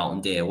take me out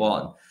on day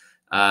one,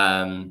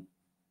 and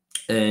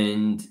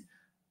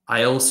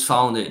I always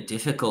found it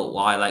difficult.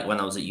 Why, like when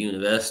I was at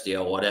university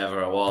or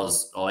whatever I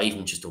was, or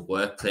even just a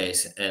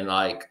workplace, and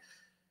like,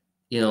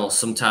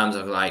 sometimes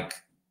I'm like,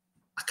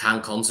 I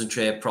can't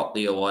concentrate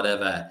properly or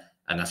whatever,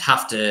 and I'd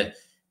have to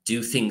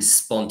do things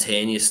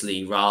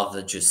spontaneously rather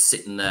than just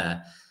sitting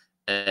there.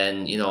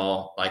 And,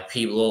 like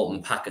people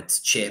open packets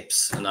of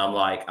chips and I'm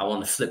like, I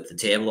want to flip the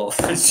table off,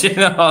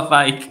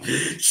 like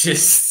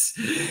just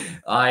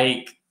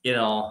like,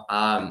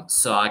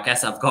 so I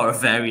guess I've got a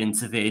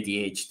variant of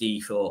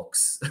ADHD,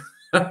 folks.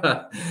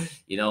 So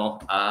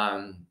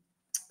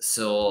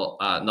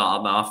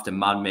not I'm after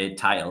man-made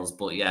titles,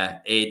 but yeah,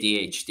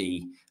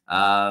 ADHD.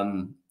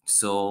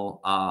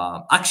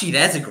 Actually,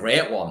 there's a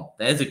great one.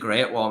 There's a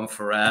great one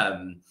for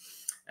an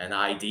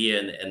idea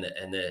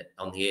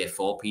on the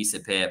A4 piece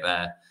of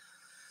paper.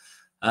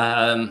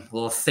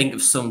 We'll think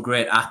of some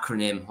great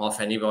acronym, or if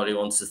anybody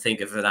wants to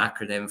think of an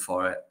acronym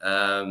for it.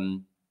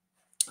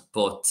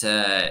 Talked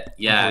about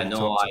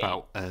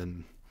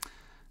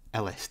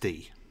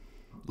LSD,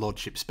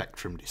 Lordship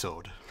Spectrum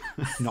Disorder,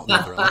 not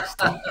never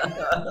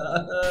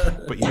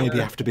LSD. But you maybe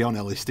have to be on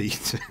LSD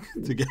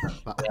to get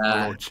that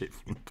lordship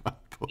from the Bible.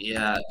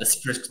 Yeah,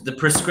 the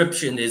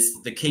prescription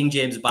is the King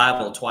James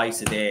Bible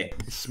twice a day.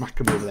 Smack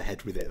them over the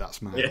head with it. That's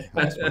my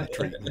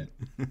treatment.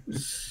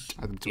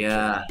 Tie them to a tree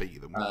and beat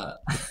them.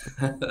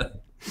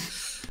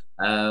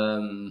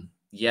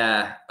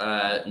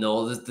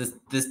 No,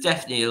 there's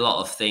definitely a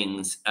lot of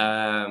things,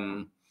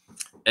 and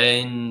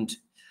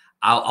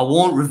I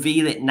won't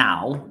reveal it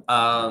now.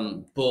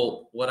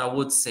 But what I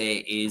would say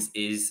is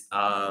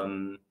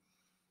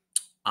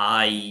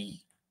I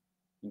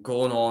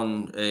going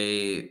on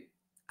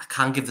I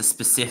can't give the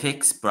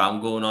specifics, but I'm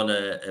going on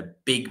a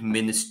big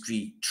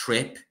ministry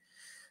trip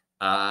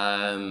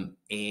in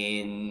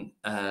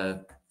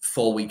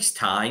 4 weeks'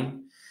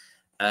 time.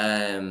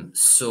 If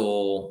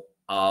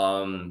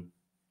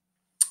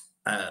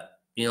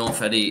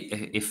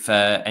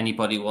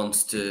anybody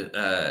wants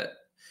to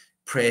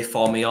pray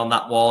for me on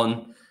that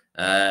one,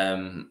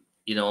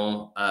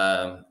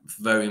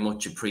 very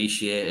much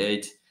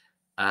appreciated.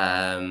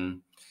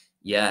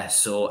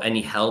 So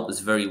any help is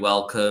very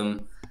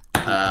welcome.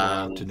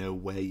 To know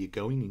where you're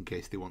going in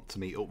case they want to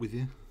meet up with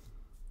you.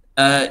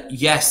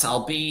 Yes,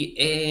 I'll be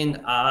in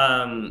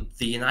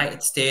the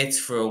United States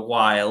for a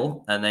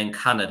while and then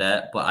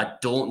Canada, but I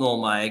don't know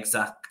my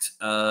exact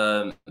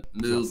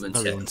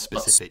movements. Very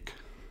unspecific.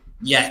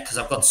 Yeah, because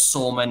I've got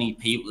so many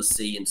people to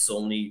see and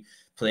so many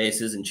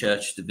places and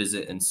churches to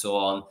visit and so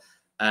on.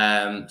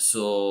 I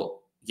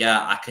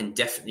can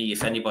definitely,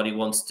 if anybody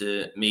wants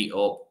to meet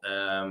up,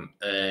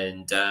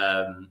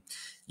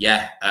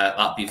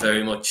 that'd be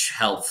very much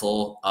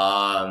helpful.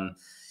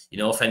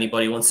 If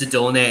anybody wants to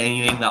donate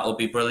anything, that would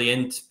be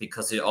brilliant,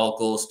 because it all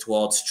goes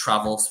towards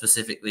travel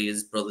specifically,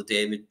 as Brother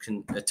David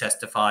can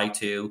testify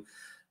to.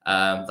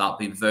 That'd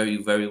be very,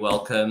 very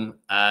welcome.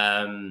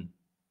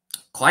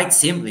 Quite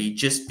simply,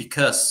 just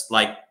because,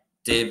 like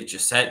David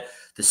just said,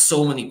 there's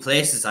so many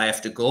places I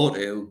have to go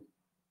to,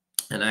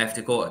 and I have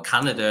to go to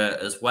Canada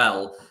as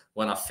well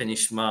when I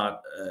finish my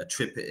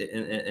trip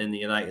in the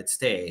United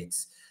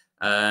States.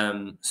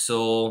 That's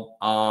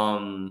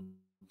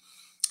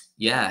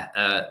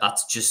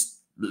just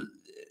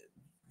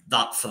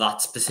that for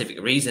that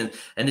specific reason.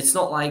 And it's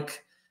not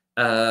like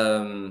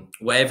where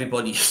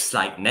everybody's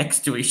like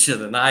next to each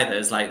other neither.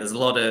 It's like there's a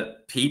lot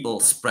of people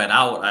spread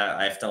out.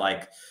 I have to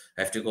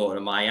go to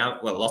Miami,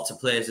 well, lots of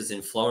places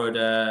in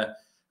Florida.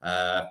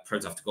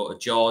 Perhaps have to go to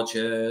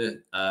Georgia,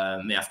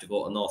 may have to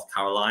go to North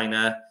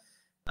Carolina,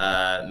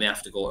 may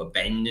have to go to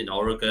Bend in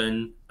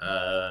Oregon.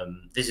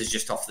 This is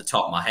just off the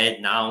top of my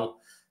head now.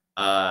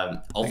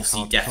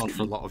 Obviously, it's hard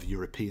for a lot of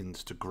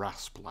Europeans to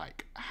grasp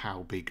like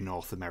how big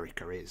North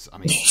America is. I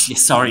mean,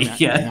 the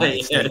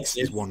United States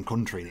is one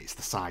country and it's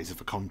the size of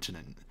a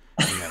continent.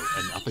 And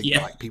I think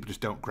like people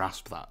just don't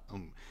grasp that.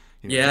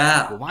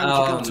 Well, why would you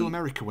go to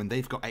America when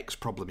they've got X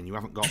problem and you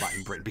haven't got that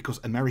in Britain? Because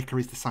America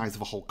is the size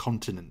of a whole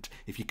continent.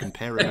 If you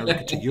compare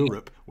America to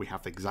Europe, we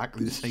have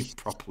exactly the same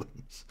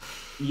problems.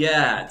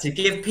 Yeah, to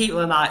give people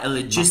a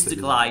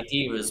logistical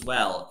idea as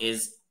well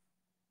is,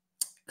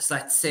 so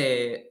let's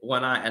say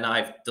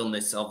I've done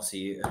this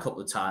obviously a couple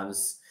of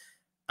times,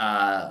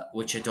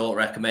 which I don't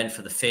recommend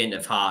for the faint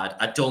of heart.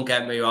 Don't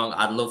get me wrong,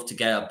 I'd love to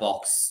get a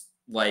box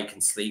where you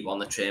can sleep on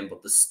the train,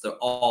 but they're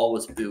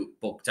always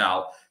booked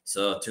out.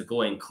 So to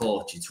go in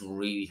coach, it's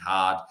really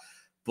hard.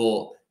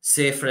 But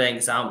say, for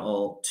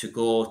example, to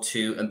go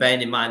to, and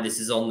bearing in mind this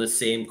is on the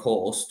same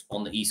coast,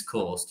 on the East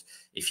Coast,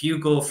 if you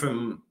go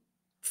from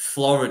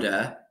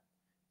Florida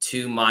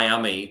to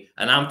Miami,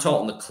 and I'm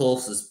talking the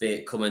closest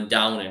bit coming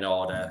down in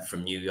order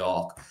from New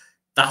York,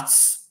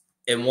 that's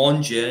in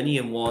one journey,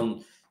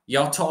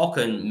 you're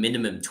talking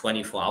minimum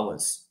 24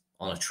 hours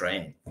on a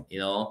train,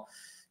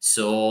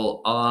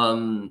 So,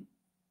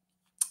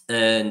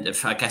 and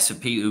if I guess for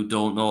people who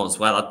don't know as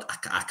well,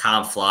 I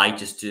can't fly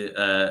just to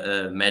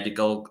a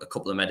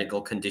couple of medical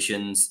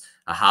conditions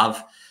I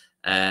have.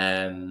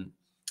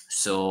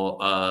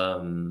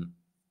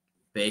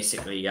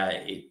 Basically,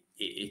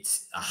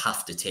 it's I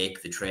have to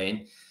take the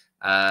train.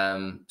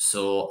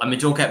 So I mean,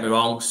 don't get me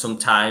wrong.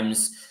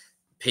 Sometimes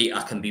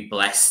I can be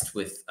blessed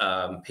with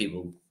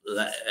people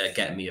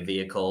getting me a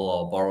vehicle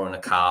or borrowing a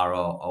car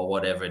or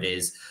whatever it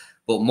is.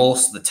 But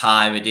most of the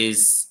time,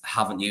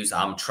 haven't used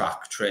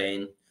Amtrak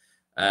train.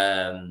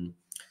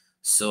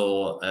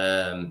 So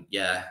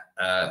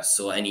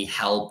any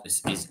help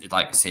is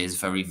like I say, is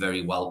very,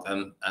 very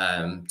welcome.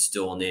 To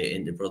donate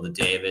into Brother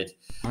David.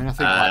 I mean, I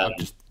think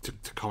just to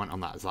comment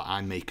on that is that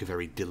I make a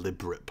very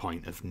deliberate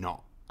point of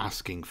not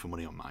asking for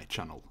money on my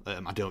channel.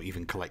 I don't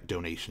even collect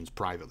donations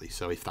privately.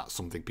 So if that's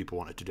something people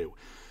wanted to do,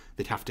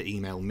 they'd have to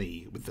email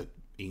me with the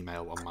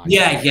email on my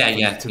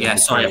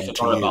Sorry, I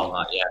forgot about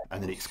that. Yeah,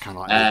 and then it's kind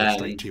of like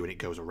straight to you and it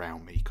goes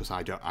around me because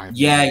I don't.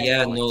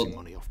 Collecting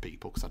money off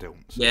people because I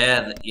don't. So.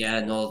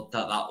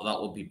 That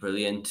would be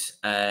brilliant.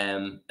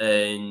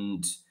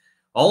 And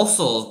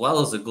also, as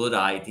well as a good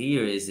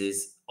idea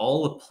is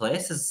all the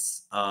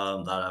places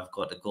that I've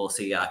got to go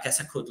see. I guess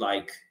I could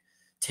like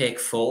take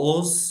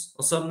photos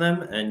or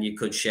something, and you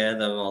could share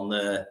them on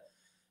the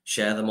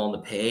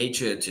page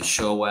to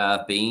show where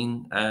I've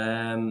been.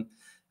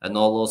 And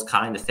all those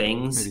kind of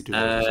things. Maybe do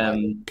those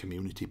like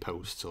community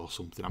posts or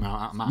something. I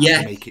might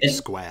have to make it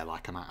square,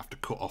 like I might have to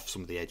cut off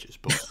some of the edges,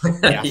 but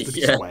it has to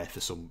be square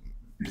for some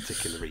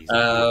particular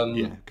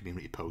reason.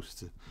 Community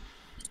posts.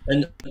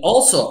 And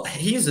also,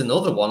 here's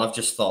another one I've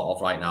just thought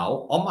of right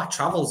now. On my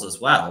travels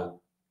as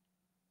well,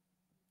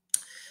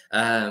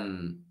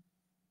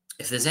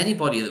 if there's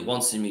anybody that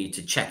wants me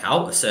to check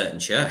out a certain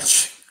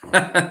church,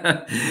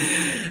 to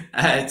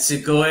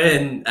go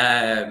in...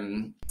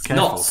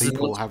 Careful,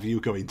 people have you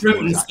going to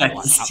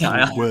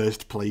the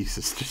worst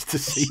places just to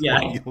see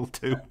what you'll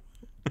do.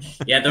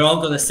 They're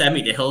all going to send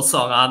me to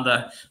Hillsong, aren't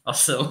they?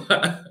 Also,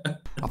 I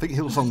think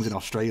Hillsong's in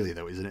Australia,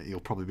 though, isn't it? You'll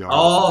probably be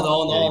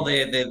all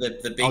right.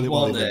 The big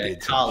one,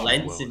 Carl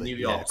Lentz in New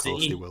York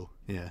City. Of course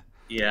they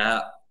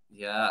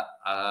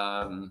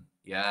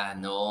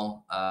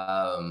will.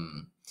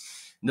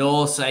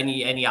 No, so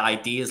any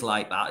ideas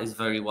like that is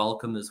very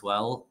welcome as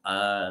well.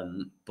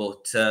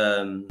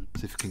 So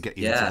if we can get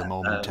you into the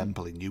Mormon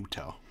temple in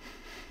Utah.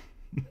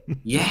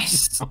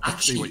 Yes,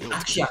 actually,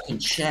 I can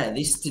share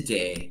this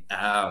today.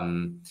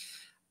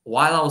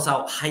 While I was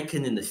out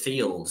hiking in the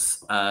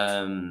fields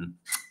on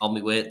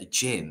my way at the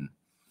gym,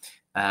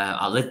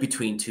 I live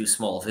between two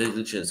small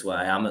villages where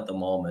I am at the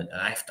moment,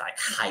 and I have to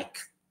hike,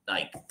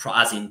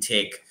 as in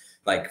take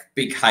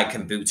big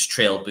hiking boots,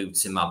 trail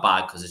boots in my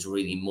bag because it's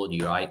really muddy,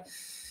 right?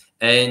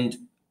 And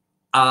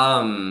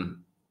I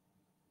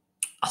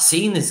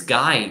heard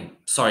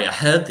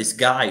this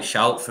guy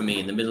shout for me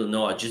in the middle of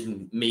nowhere, just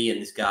me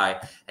and this guy.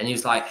 And he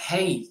was like,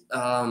 hey,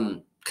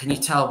 can you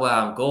tell where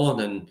I'm going?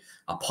 And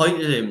I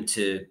pointed him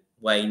to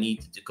where he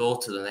needed to go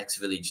to the next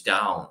village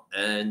down.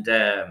 And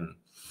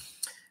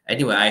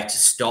anyway, I had to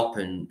stop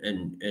and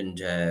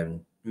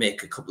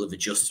make a couple of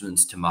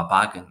adjustments to my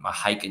bag and my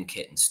hiking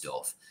kit and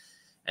stuff.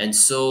 And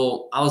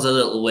so I was a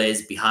little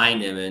ways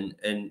behind him.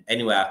 And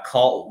anyway, I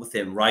caught up with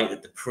him right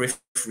at the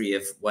periphery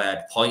of where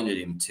I'd pointed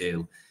him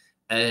to.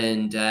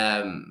 And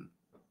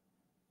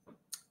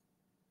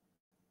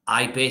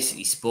I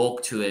basically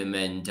spoke to him,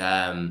 and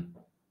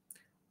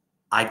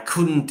I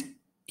couldn't.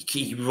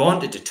 He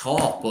wanted to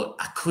talk, but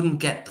I couldn't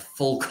get the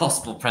full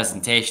gospel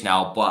presentation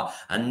out. But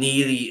I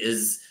nearly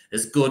as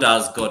good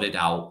as got it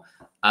out.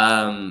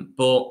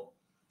 But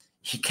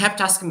he kept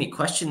asking me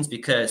questions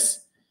because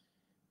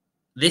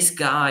this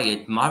guy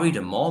had married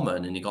a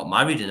Mormon, and he got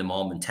married in a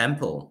Mormon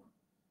temple.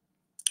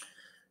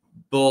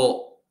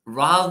 But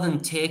rather than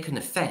taking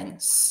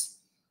offense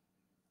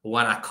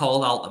when I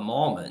called out the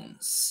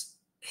Mormons,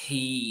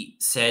 he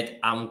said,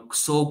 "I'm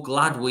so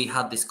glad we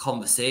had this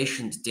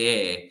conversation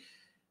today."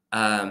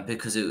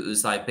 Because it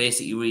was like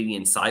basically really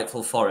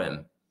insightful for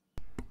him.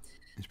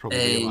 He's probably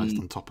realised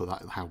on top of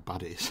that how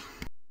bad it is.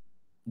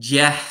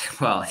 Yeah,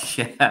 well,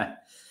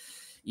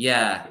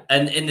 yeah.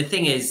 And the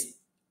thing is,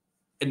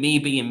 me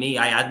being me,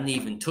 I hadn't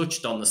even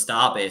touched on the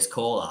Starbase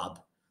collab,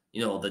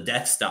 you know, the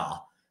Death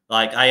Star.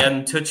 Like, I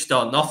hadn't touched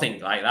on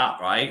nothing like that,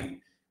 right?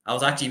 I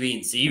was actually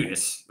being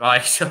serious,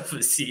 right?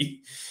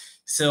 Obviously.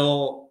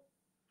 So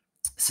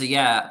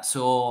yeah.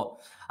 So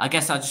I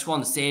guess I just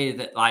want to say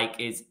that, like,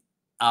 it's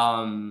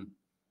Brother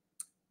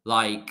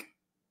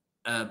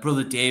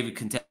David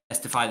can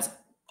testify this.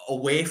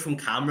 Away from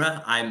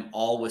camera, I'm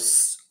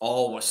always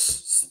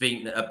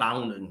speaking,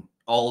 abounding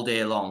all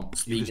day long,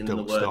 speaking in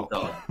the word of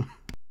God.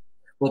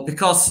 Well,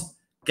 because,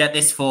 get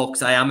this,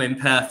 folks, I am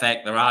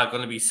imperfect. There are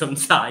going to be some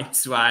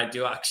times where I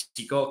do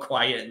actually go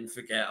quiet and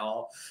forget,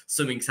 or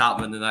something's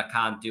happened and I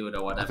can't do it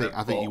or whatever.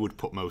 I think you would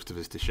put most of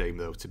us to shame,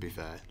 though, to be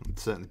fair. It'd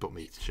certainly put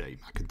me to shame.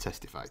 I can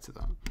testify to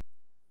that.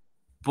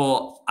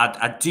 But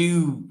I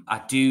do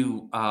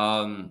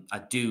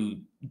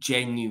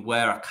genuinely,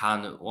 where I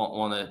can,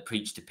 want to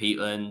preach to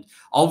people, and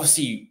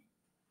obviously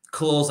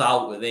close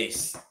out with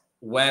this,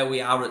 where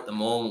we are at the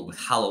moment with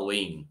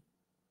Halloween.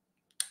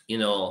 You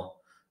know,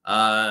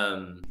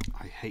 I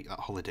hate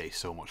that holiday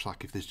so much.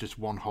 Like, if there's just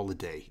one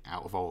holiday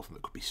out of all of them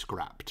that could be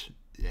scrapped,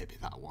 it'd be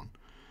that one.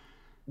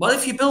 Well,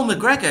 if you're Bill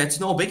McGregor, it's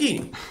no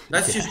biggie.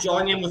 Let's just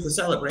join in with the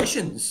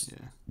celebrations.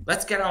 Yeah.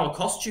 Let's get our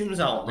costumes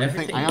out and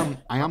everything.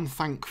 I am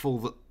thankful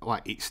that,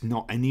 like, it's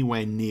not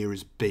anywhere near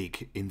as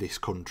big in this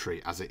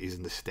country as it is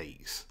in the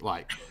States.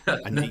 Like,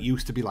 and it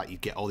used to be like you'd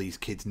get all these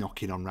kids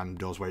knocking on random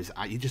doors, whereas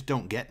you just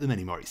don't get them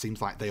anymore. It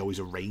seems like they always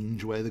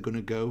arrange where they're going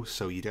to go,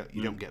 so you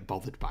don't get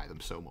bothered by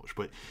them so much.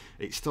 But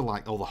it's still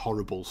like all the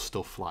horrible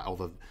stuff, like all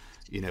the,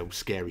 you know,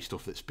 scary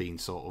stuff that's been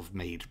sort of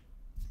made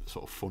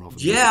sort of fun of.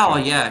 Yeah.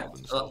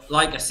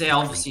 Like I say,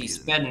 obviously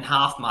spending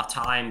half my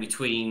time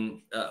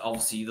between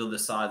obviously the other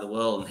side of the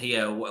world and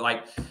here.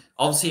 Like,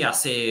 obviously, I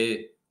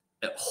say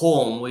at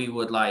home we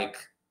would the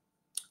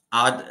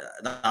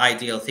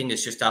ideal thing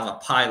is just to have a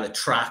pile of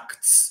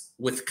tracts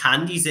with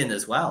candies in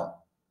as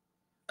well,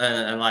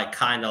 and like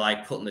kind of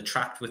like putting the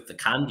tract with the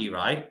candy,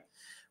 right?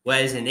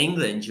 Whereas in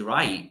England, you're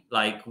right.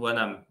 Like, when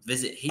I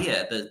visit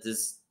here,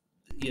 there's,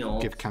 you know,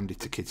 give candy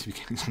to kids who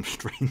getting some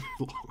strange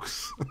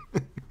looks.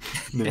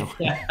 No,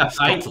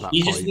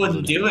 you just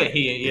wouldn't do it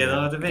here. You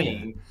know what I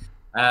mean?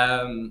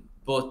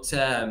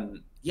 Yeah.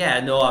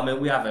 Yeah, no, I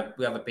mean, we have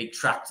a big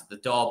tract at the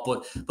door,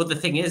 but the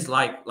thing is,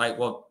 like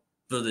what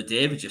Brother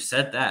David just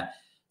said there,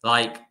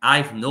 like,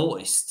 I've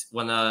noticed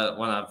when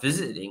I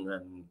visited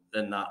England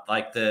and that,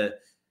 like,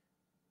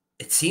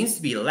 it seems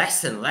to be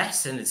less and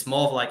less, and it's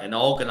more of like an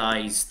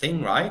organised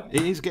thing, right?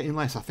 It is getting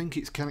less. I think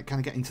it's kind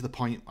of getting to the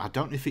point. I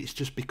don't know if it's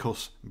just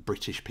because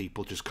British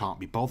people just can't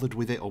be bothered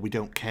with it, or we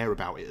don't care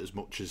about it as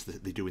much as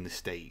they do in the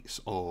States,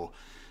 or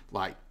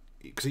like,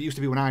 because it used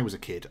to be when I was a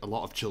kid, a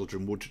lot of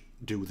children would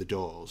do the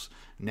doors.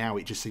 Now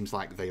it just seems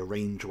like they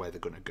arrange where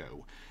they're going to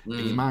go. And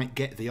you might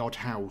get the odd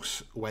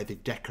house where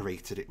they've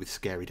decorated it with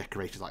scary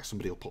decorators, like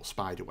somebody will put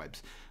spider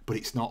webs, but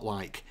it's not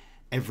like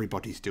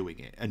everybody's doing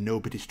it and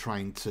nobody's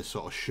trying to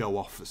sort of show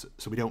off,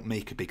 so we don't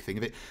make a big thing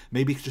of it.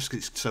 Maybe it's just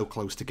because it's so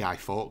close to Guy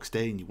Fawkes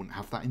Day and you wouldn't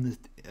have that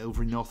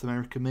over in North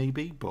America,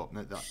 maybe, but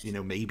that, you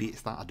know, maybe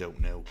it's that, I don't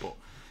know. But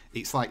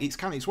it's like,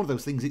 it's one of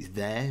those things, it's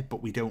there,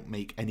 but we don't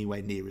make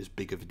anywhere near as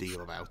big of a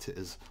deal about it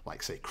as,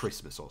 like, say,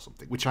 Christmas or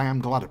something, which I am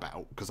glad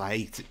about, because I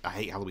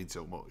hate Halloween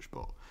so much,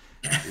 but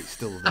it's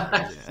still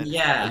there, isn't it?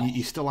 Yeah. And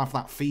you still have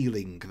that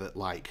feeling that,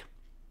 like,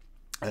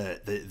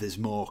 there's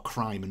more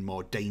crime and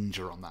more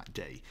danger on that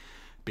day.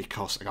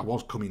 Because I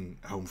was coming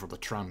home from the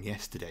tram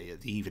yesterday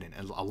at the evening,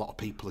 and a lot of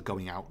people are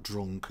going out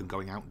drunk and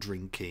going out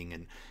drinking,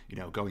 and, you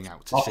know, going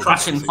out to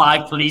crashing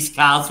 5 police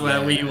cars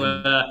where we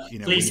were, you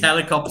know, police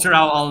helicopter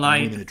out all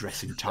night. Women are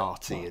dressing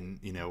tarty and,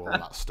 you know, all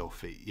that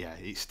stuff.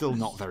 It's still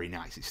not very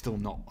nice. It's still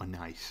not a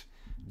nice.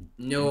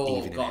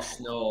 No, gosh,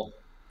 no.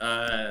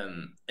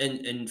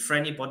 And for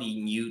anybody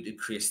new to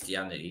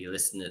Christianity,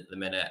 listening at the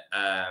minute,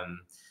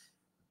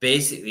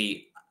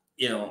 basically,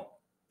 you know,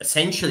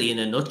 essentially in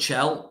a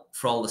nutshell,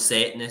 for all the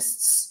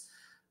Satanists,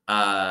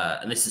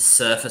 and this is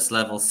surface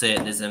level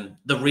Satanism.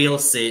 The real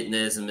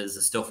Satanism is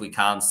the stuff we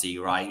can't see,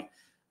 right?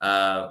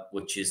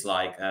 Which is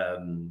like a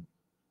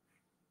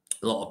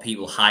lot of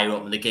people higher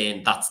up. And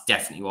again, that's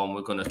definitely one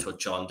we're going to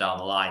touch on down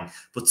the line.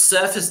 But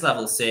surface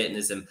level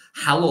Satanism,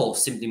 hallow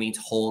simply means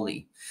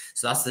holy.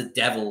 So that's the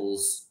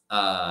devil's,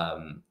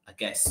 I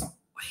guess,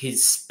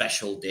 his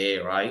special day,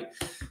 right?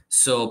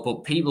 So,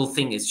 but people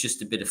think it's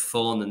just a bit of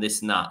fun and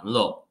this and that. And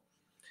look,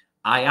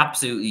 I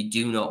absolutely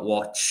do not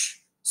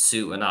watch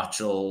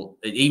Supernatural.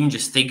 Even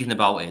just thinking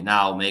about it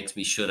now makes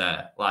me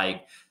shudder.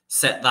 Like,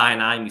 set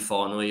thine eye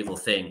before no evil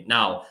thing.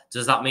 Now,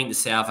 does that mean to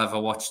say I've ever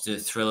watched a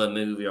thriller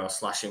movie or a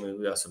slasher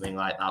movie or something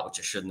like that, which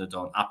I shouldn't have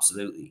done?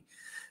 Absolutely.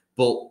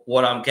 But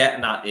what I'm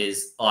getting at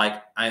is,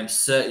 like, I am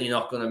certainly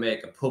not going to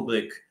make a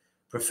public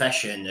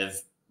profession of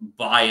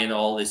buying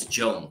all this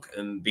junk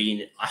and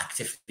being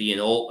actively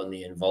and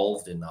openly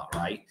involved in that,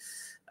 right?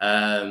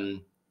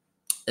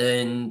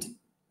 And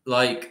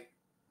like,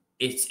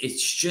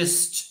 it's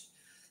just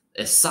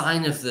a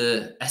sign of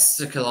the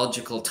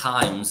eschatological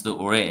times that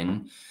we're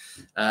in.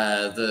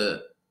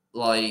 That,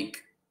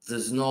 like,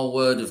 there's no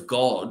word of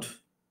God,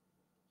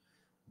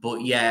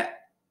 but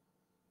yet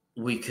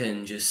we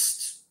can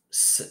just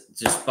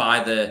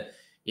buy the,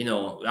 you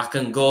know, I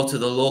can go to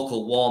the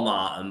local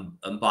Walmart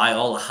and buy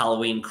all the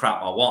Halloween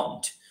crap I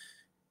want.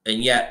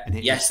 And yet,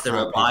 yes, there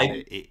are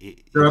Bibles.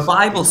 There are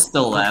Bibles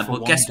still there,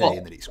 but guess what?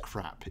 And it's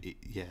crap.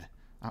 Yeah,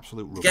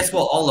 absolute rubbish. Guess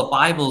what? All the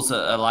Bibles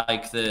are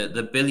like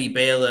the Billy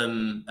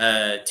Balaam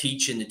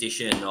teaching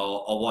edition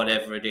or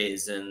whatever it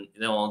is, and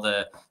you know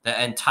the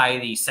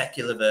entirely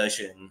secular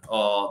version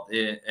or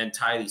the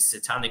entirely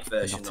satanic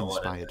version, not or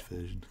inspired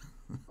version,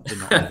 the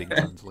not living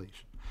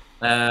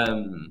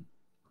translation.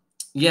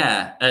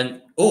 Yeah,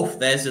 and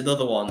there's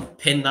another one.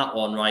 Pin that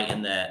one right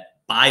in there.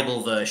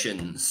 Bible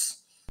versions.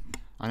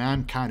 And I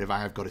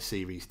have got a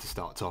series to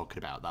start talking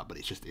about that, but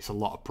it's a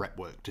lot of prep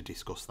work to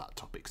discuss that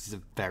topic because it's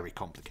a very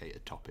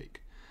complicated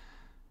topic.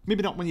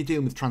 Maybe not when you're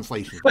dealing with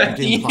translations, but you're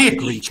dealing with like the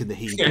Greek and the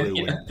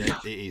Hebrew, and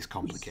it is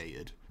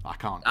complicated.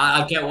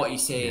 I get what you're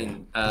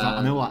saying. Yeah.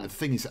 I know, like, the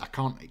thing is, I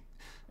can't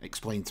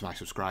explain to my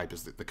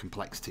subscribers that the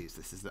complexities.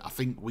 This is that I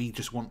think we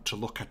just want to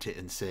look at it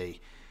and say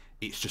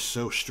it's just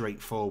so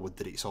straightforward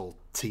that it's all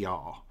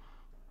TR,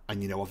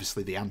 and you know,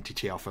 obviously the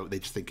anti-TR folk, they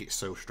just think it's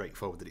so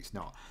straightforward that it's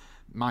not.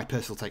 My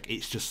personal take,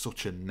 it's just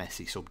such a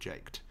messy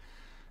subject.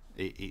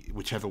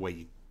 Whichever way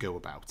you go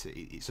about it,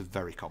 it's a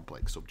very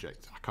complex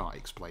subject. I can't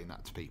explain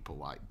that to people,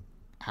 like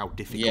how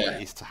difficult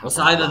it is to have. It's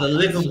either the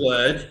living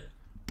word.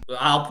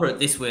 I'll put it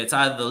this way: it's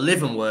either the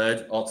living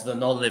word or to the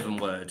non-living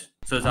word.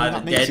 So it's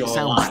either dead or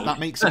alive. That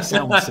makes it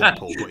sound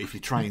simple, but if you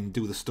try and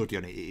do the study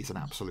on it, it is an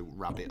absolute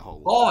rabbit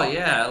hole. Oh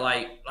yeah,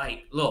 like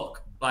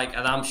look. Like,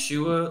 and I'm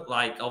sure,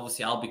 like,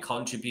 obviously I'll be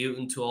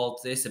contributing to all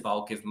this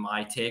about giving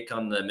my take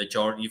on the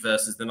majority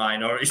versus the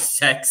minority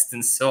text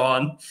and so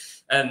on.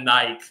 And,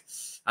 like,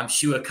 I'm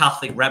sure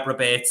Catholic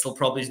reprobates will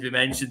probably be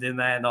mentioned in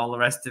there and all the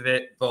rest of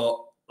it. But,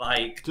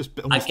 like, just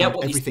I get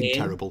what everything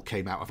terrible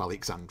came out of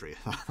Alexandria.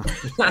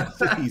 That's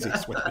the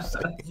easiest way to say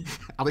it.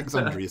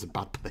 Alexandria is a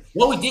bad place.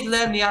 Well, we did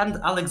learn the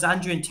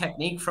Alexandrian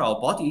technique for our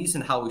bodies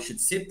and how we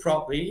should sit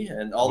properly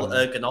and all the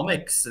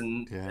ergonomics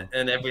and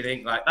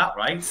everything like that,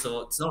 right?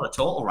 So it's not a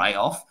total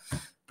write-off.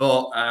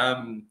 But,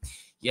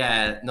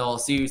 no,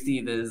 seriously,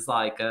 there's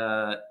like,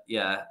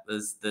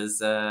 there's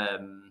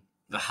the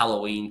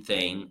Halloween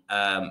thing.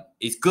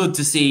 It's good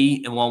to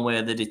see in one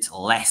way that it's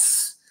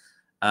less,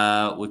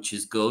 which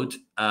is good.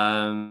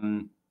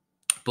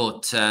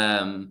 But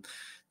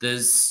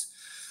there's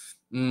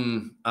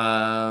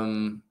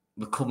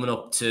we're coming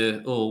up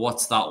to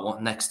what's that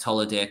one next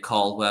holiday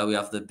called where we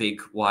have the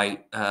big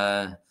white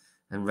and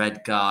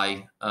red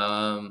guy?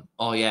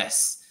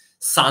 Yes,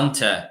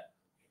 Santa.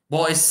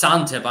 What is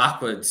Santa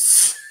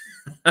backwards?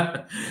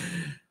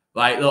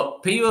 Like,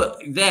 look, people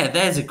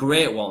there's a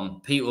great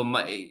one. People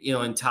might, you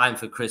know, in time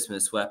for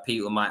Christmas where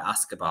people might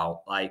ask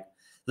about. Like,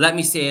 let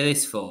me say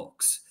this,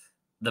 folks.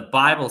 The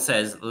Bible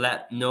says,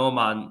 let no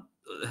man,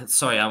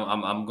 sorry,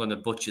 I'm going to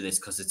butcher this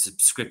because it's a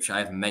scripture I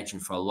haven't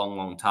mentioned for a long,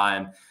 long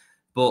time.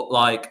 But,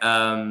 like,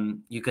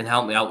 you can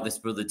help me out with this,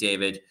 Brother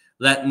David.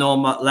 Let no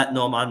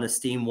man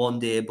esteem one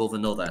day above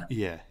another.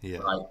 Yeah.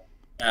 Right?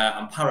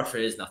 I'm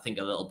paraphrasing, I think,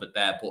 a little bit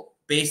there. But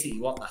basically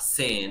what that's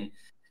saying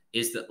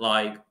is that,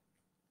 like,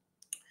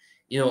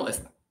 you know, if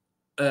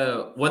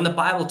when the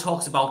Bible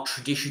talks about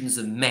traditions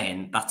of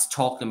men, that's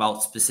talking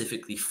about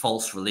specifically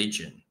false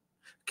religion.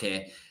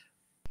 Okay.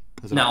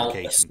 There's an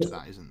application to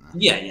that, isn't there?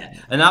 Yeah.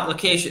 An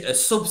application, a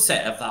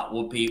subset of that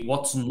would be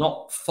what's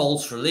not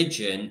false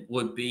religion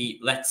would be,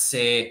 let's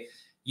say,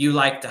 you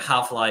like to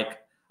have, like,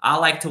 I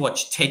like to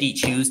watch Teddy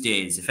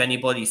Tuesdays. If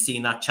anybody's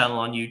seen that channel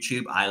on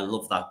YouTube, I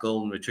love that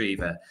golden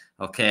retriever.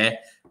 Okay.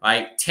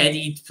 Right.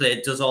 Teddy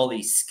does all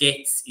these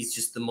skits. He's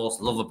just the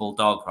most lovable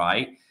dog,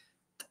 right?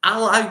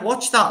 I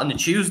watch that on a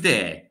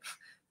Tuesday.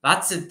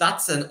 That's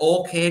an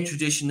okay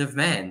tradition of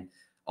men.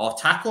 Or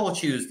Taco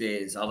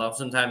Tuesdays. I'll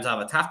sometimes have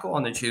a taco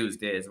on a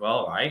Tuesday as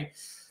well, right?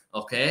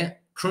 Okay.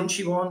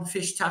 Crunchy one,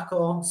 fish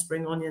taco,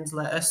 spring onions,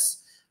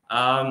 lettuce.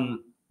 I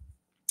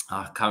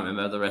can't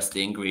remember the rest of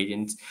the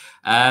ingredients.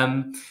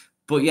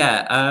 But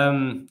yeah,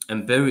 and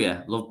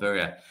birria. Love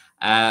birria.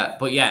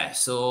 But yeah,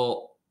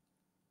 so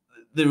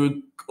there are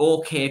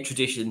okay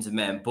traditions of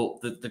men,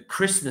 but the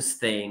Christmas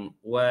thing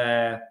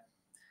where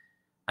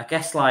I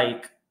guess,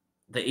 like,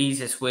 the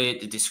easiest way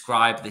to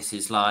describe this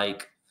is,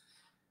 like,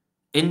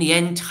 in the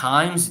end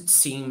times, it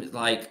seems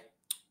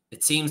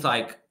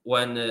like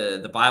when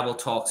the Bible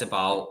talks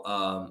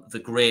about the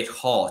great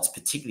hearts,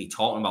 particularly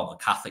talking about the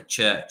Catholic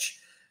Church.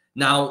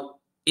 Now,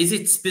 is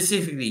it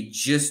specifically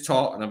just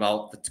talking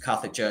about the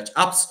Catholic Church?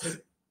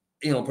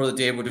 Brother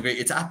Dave would agree.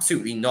 It's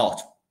absolutely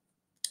not.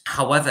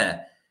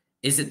 However,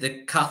 is it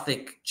the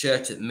Catholic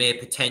Church that may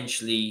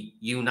potentially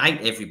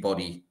unite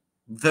everybody?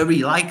 Very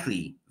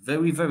likely.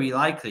 Very, very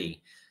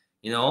likely.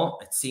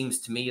 It seems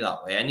to me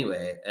that way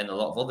anyway, and a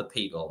lot of other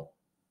people.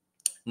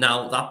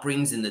 Now, that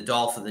brings in the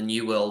door for the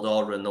New World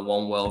Order and the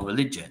One World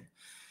Religion.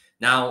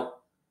 Now,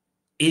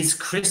 is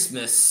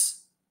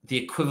Christmas the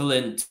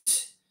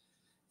equivalent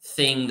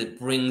thing that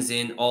brings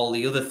in all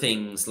the other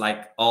things,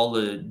 like all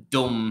the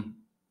dumb,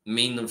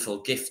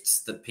 meaningful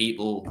gifts that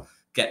people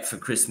get for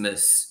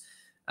Christmas?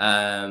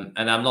 And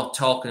I'm not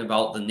talking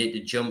about the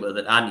knitted jumper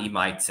that Auntie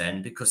might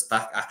send, because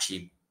that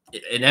actually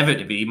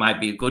inevitably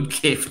might be a good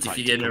gift if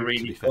you're in a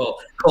really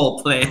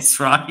cold place,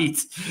 right?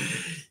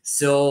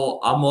 So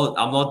I'm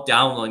not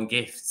down on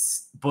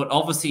gifts, but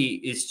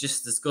obviously it's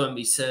just there's going to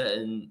be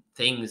certain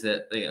things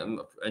that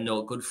are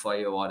not good for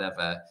you or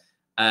whatever,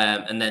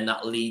 and then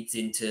that leads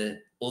into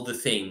other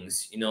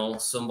things.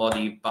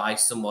 Somebody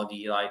buys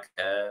somebody like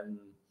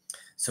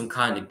some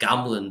kind of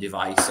gambling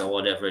device or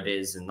whatever it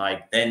is, and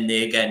like then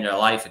they get in their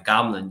life of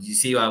gambling. Do you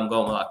see where I'm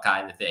going with that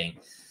kind of thing?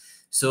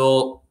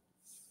 So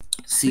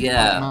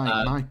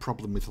my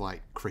problem with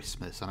like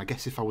Christmas, and I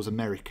guess if I was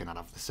American I'd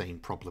have the same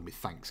problem with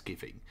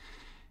Thanksgiving,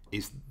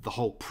 is the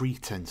whole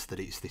pretense that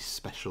it's this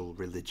special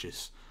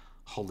religious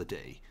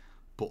holiday,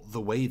 but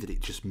the way that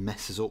it just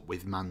messes up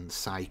with man's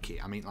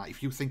psyche. I mean, like,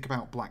 if you think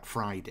about Black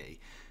Friday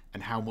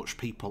and how much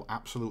people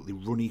absolutely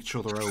run each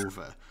other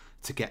over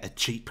to get a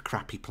cheap,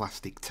 crappy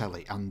plastic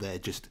telly, and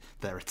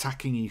they're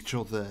attacking each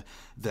other,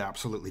 they're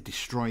absolutely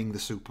destroying the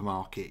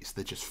supermarkets,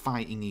 they're just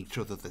fighting each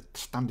other, they're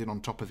standing on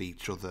top of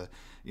each other.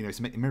 It's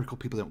a miracle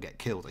people don't get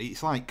killed.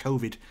 It's like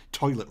COVID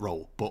toilet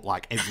roll, but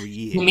like every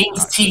year. It means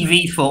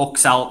TV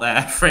folks out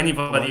there, for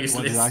anybody who's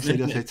listening.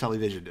 Did I say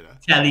television, did I?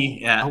 Telly,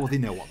 yeah. Oh, well, they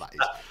know what that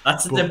is.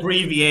 That's an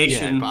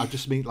abbreviation. Yeah, but I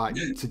just mean like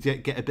to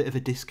get a bit of a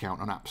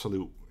discount on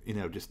absolute,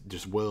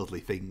 just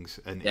worldly things,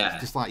 and it's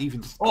just like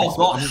even. Just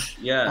gosh,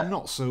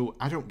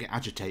 I don't get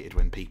agitated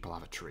when people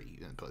have a tree,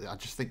 but I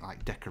just think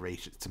like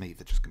decorations to me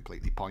they're just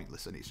completely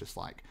pointless, and it's just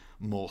like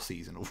more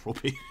seasonal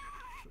rubbish.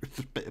 It's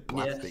a bit of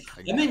plastic.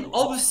 Yeah. I mean,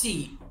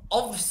 obviously,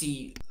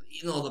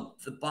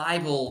 the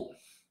Bible.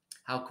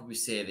 How could we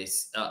say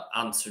this?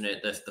 Answering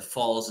it, the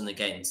fors and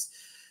against.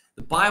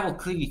 The Bible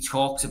clearly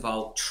talks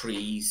about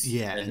trees.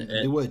 Yeah, and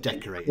they were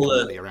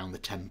decorated around the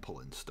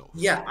temple and stuff.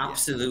 Yeah,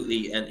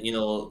 absolutely. And,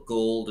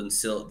 gold and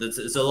silver.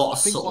 There's a lot of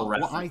subtle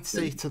references. What I'd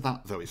say to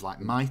that, though, is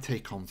like my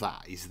take on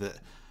that is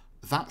that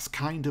that's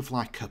kind of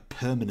like a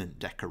permanent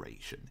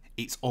decoration.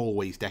 It's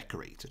always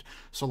decorated.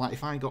 So, like,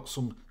 if I got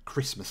some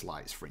Christmas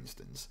lights, for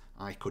instance,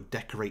 I could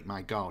decorate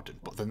my garden.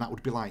 But then that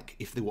would be like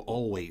if they were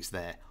always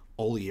there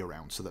all year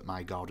round, so that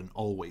my garden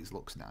always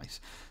looks nice.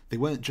 They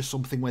weren't just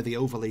something where they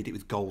overlaid it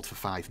with gold for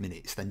 5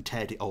 minutes, then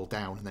teared it all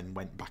down, and then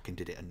went back and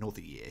did it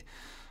another year.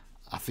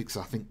 I think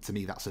to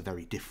me that's a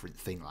very different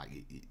thing. Like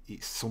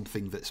it's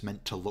something that's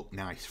meant to look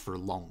nice for a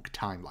long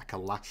time, like a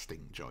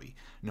lasting joy,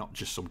 not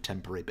just some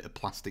temporary bit of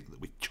plastic that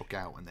we chuck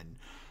out and then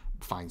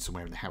find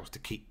somewhere in the house to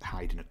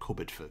hide in a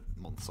cupboard for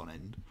months on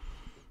end.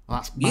 Well,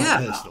 that's my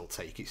personal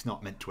take. It's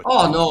not meant to.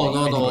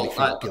 No.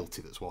 Feel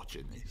guilty that's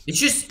watching this. It's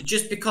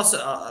just because,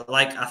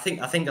 I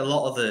think a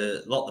lot of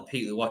the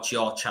people who watch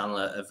your channel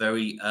are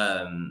very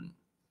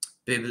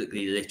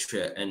biblically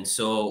literate, and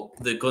so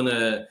they're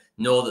gonna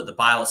know that the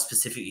Bible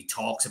specifically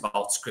talks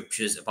about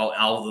scriptures about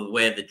how the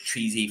way the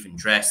tree's even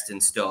dressed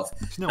and stuff.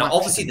 Now,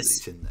 obviously,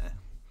 it's in there.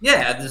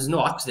 Yeah, there's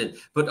no accident.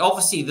 But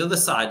obviously, the other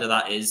side of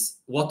that is,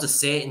 what does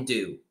Satan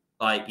do?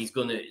 Like, he's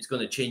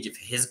gonna change it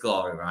for his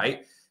glory,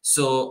 right?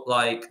 So,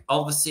 like,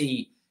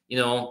 obviously,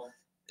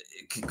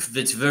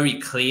 it's very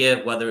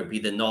clear whether it be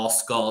the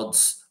Norse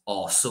gods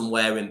or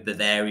somewhere in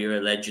Bavaria,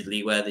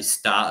 allegedly, where they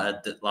started,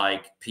 that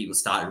like people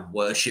started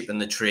worshiping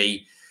the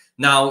tree.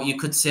 Now, you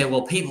could say,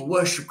 well, people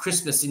worship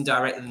Christmas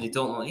indirectly and they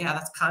don't know. Yeah,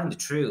 that's kind of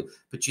true.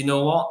 But you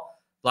know what?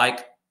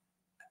 Like,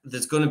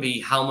 there's going to be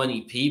how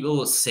many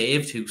people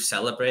saved who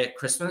celebrate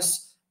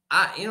Christmas?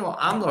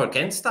 I'm not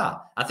against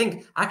that. I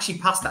think actually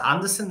Pastor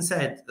Anderson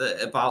said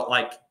that about,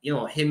 like,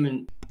 him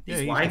and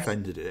his wife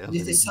defended it.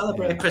 They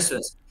celebrate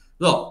Christmas.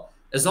 Look,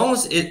 as long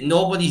as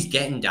nobody's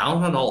getting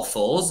down on all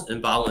fours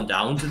and bowing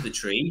down to the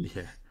tree,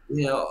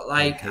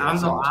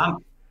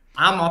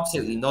 I'm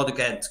absolutely not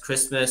against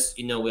Christmas.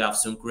 We have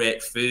some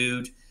great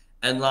food,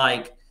 and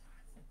like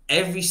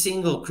every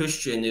single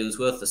Christian who's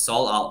worth the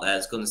salt out there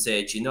is going to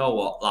say, do you know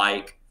what?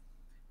 Like,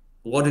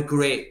 what a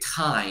great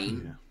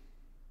time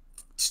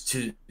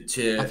to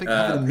I think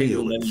having a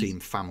meal and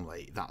seeing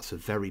family, that's a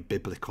very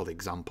biblical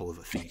example of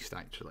a feast,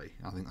 actually.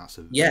 I think that's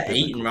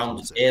eating around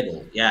the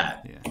table.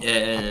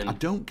 I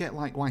don't get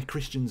like why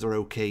Christians are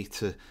okay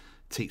to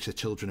teach their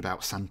children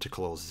about Santa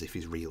Claus as if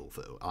he's real,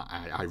 though.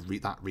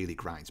 That really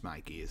grinds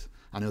my gears.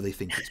 I know they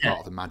think it's part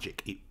of the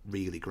magic. It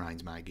really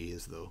grinds my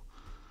gears, though.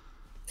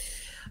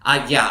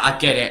 Yeah, I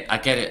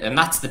get it, and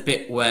that's the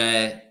bit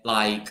where,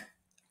 like,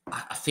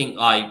 I think,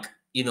 like,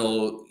 you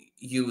know,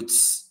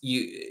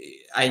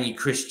 any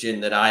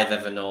Christian that I've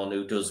ever known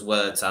who does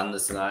words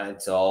Anderson,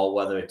 or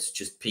whether it's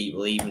just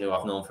people even who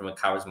I've known from a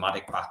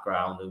charismatic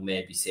background who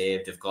may be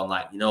saved, have gone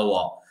like, you know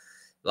what,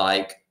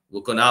 like,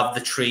 we're gonna have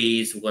the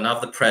trees, we're gonna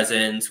have the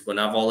presents, we're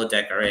gonna have all the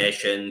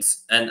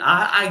decorations, and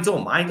I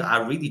don't mind.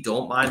 I really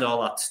don't mind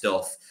all that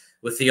stuff,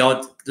 with the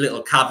odd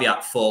little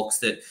caveat, folks,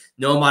 that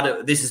no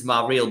matter, this is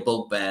my real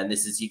bugbear, and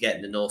this is, you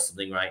getting to know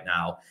something right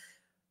now.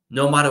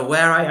 No matter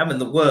where I am in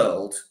the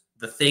world,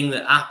 the thing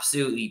that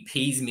absolutely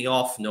pees me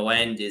off no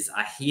end is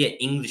I hear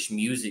English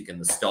music in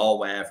the store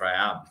wherever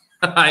I am.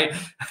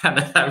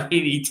 I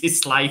really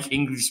dislike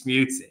English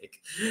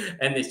music.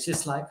 And it's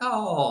just like,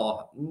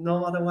 oh, no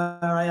matter where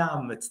I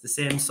am, it's the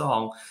same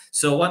song.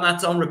 So when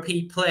that's on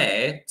repeat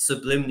play,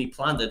 subliminally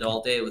planted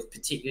all day,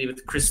 particularly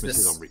with Christmas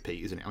is on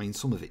repeat, isn't it? I mean,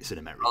 some of it's in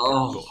America,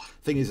 but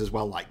thing is as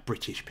well, like,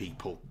 British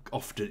people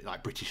often,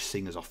 like, British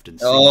singers often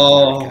sing in an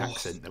American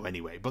accent though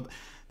anyway, but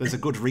there's a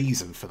good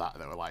reason for that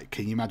though. Like,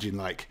 can you imagine,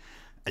 like,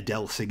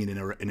 Adele singing in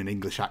an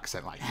English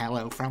accent, like,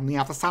 hello from the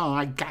other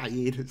side,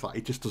 guide? It's like,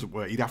 it just doesn't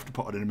work. You'd have to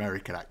put on an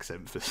American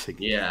accent for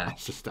singing. Yeah.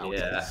 That's just how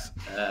it is.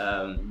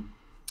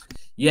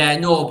 Yeah,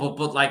 no,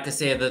 but like I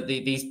say, that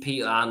these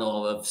people I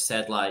know have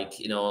said, like,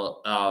 you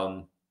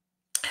know,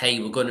 hey,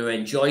 we're going to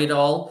enjoy it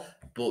all,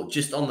 but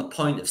just on the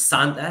point of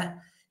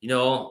Santa, you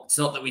know, it's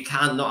not that we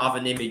can't not have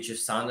an image of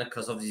Santa,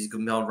 because obviously he's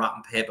going to be on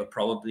wrapping paper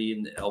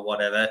probably, or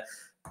whatever,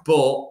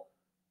 but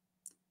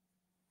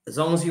as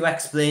long as you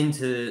explain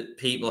to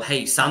people,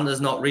 hey,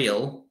 Santa's not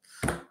real,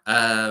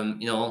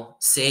 you know,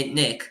 Saint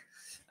Nick,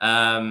 you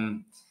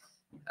know,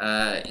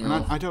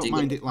 I don't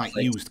mind it, like,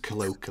 used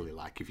colloquially,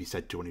 like if you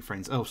said to any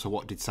friends, oh, so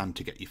what did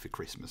Santa get you for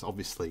Christmas?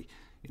 Obviously,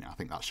 you know, I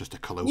think that's just a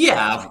colloquial.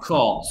 Yeah, of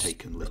course.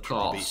 Taken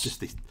literally, but it's just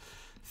this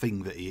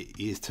thing that he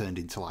is turned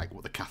into, like,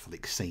 what the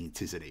Catholic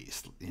saint, isn't it?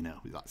 It's, you know,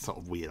 that sort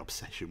of weird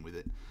obsession with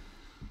it.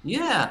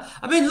 Yeah,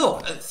 I mean,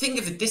 look, think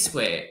of it this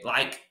way,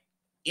 like,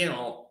 you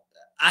know,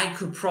 I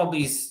could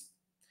probably,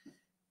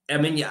 I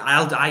mean, yeah,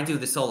 I do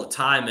this all the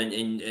time,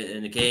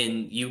 and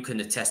again, you can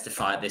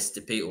testify this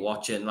to people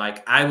watching.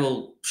 Like, I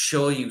will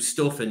show you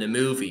stuff in a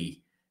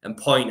movie and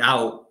point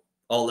out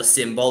all the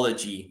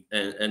symbology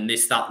and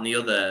this, that, and the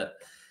other.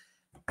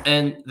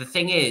 And the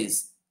thing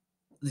is,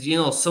 you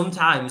know,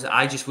 sometimes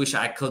I just wish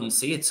I couldn't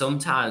see it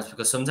sometimes,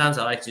 because sometimes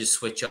I like to just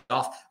switch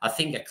off. I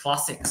think of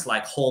classics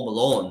like Home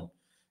Alone,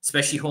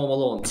 especially Home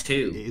Alone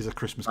 2. It is a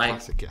Christmas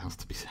classic, it has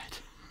to be said.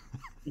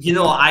 You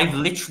know, I've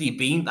literally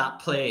been that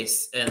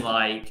place and,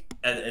 like,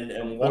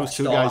 and those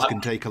two guys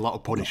can take a lot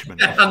of punishment.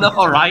 I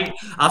know, right?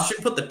 I should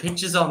put the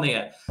pictures on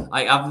here.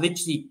 Like, I've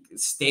literally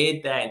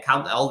stayed there and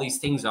counted all these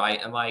things, right?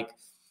 And, like,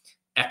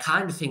 I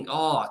kind of think,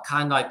 oh, I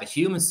kind of like the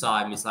human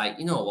side. And it's like,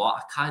 you know what?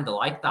 I kind of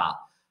like that.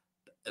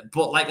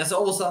 But, like, as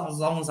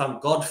long as I'm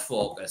God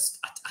focused,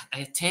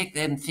 I take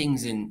them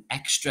things in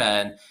extra.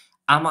 And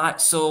I'm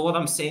like, so what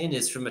I'm saying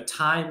is, from a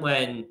time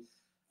when,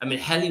 I mean,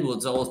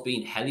 Hollywood's always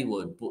been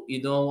Hollywood, but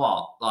you know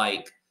what?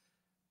 Like,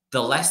 the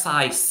less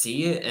I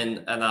see it,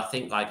 and I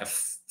think, like, a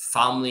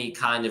family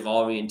kind of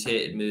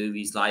orientated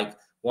movies, like,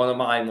 one of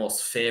my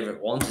most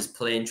favorite ones is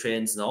Plane,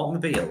 Trains, and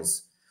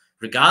Automobiles.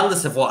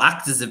 Regardless of what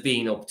actors have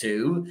been up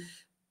to,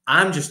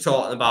 I'm just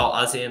talking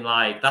about as in,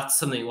 like, that's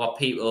something what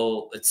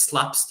people, it's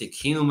slapstick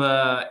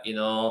humor, you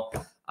know,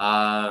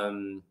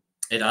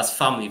 it has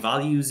family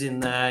values in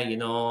there, you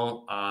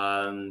know,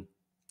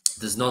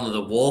 there's none of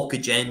the woke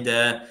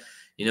agenda.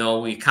 You know,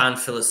 we can't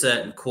fill a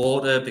certain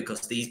quota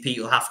because these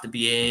people have to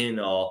be in,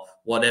 or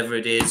whatever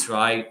it is,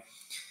 right?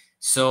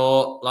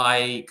 So,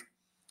 like,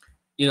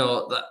 you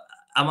know,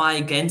 am I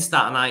against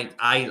that? And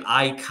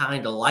I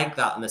kind of like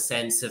that, in the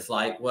sense of,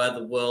 like, where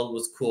the world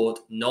was, quote,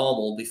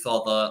 normal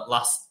before the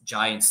last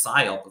giant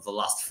psyop of the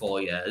last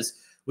 4 years,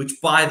 which,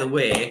 by the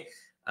way,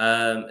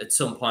 at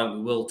some point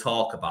we will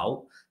talk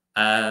about.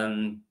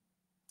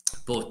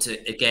 But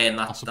again,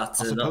 I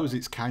suppose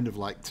it's kind of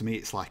like, to me,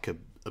 it's like a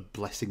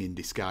blessing in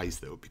disguise,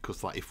 though,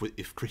 because, like,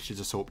 if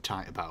Christians are so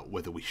uptight about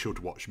whether we should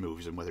watch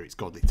movies and whether it's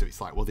godly to, it's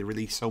like, well, they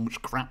release so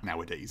much crap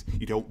nowadays,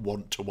 you don't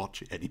want to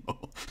watch it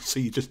anymore, so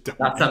you just don't.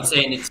 That's what I'm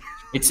saying.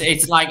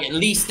 It's like, at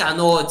least I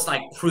know it's,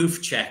 like,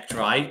 proof checked,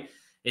 right?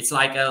 It's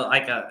like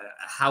a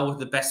how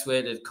the best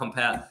way to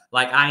compare.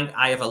 Like,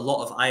 I have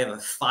a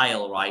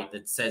file, right,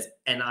 that says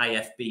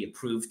NIFB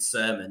approved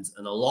sermons,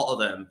 and a lot of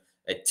them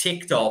are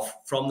ticked off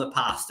from the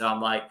past. And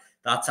I'm like,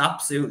 that's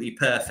absolutely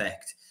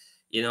perfect.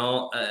 You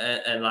know,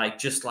 and like,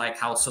 just like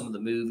how some of the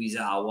movies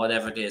are,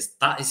 whatever it is,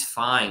 that is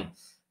fine.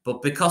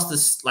 But because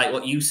there's, like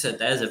what you said,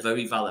 there's a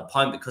very valid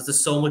point, because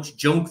there's so much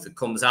junk that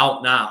comes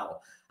out now,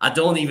 I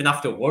don't even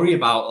have to worry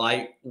about,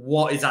 like,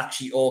 what is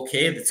actually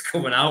okay that's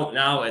coming out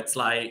now. It's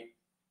like,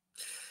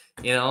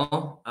 you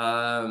know,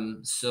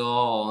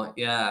 so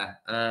yeah,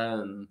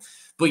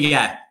 but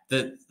yeah,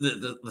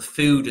 the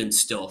food and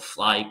stuff,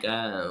 like,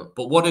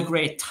 but what a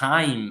great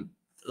time.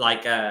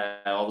 Like, I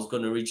was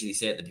going to originally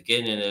say at the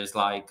beginning, it was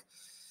like,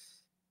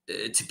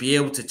 to be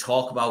able to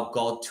talk about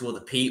God to other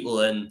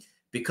people, and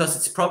because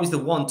it's probably the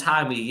one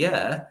time of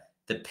year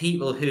that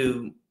people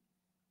who,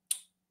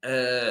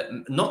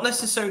 not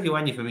necessarily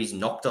when you've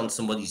knocked on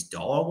somebody's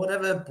door or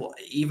whatever, but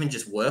even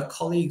just work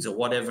colleagues or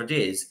whatever it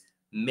is,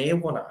 may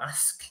want to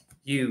ask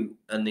you,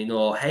 and they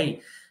know,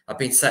 hey, I've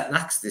been sat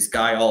next to this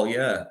guy all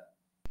year.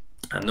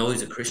 I know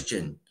he's a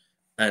Christian,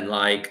 and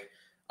like,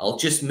 I'll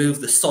just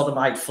move the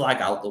sodomite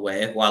flag out the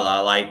way while I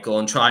like go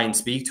and try and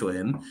speak to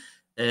him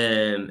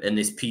in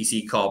this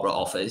PC corporate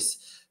office.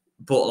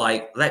 But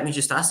like, let me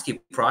just ask you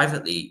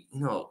privately, you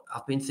know,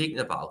 I've been thinking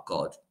about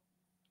God,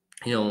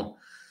 you know,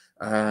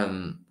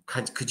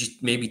 could you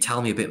maybe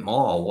tell me a bit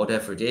more or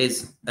whatever it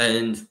is?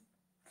 And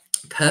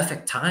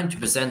perfect time to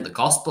present the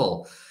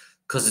gospel,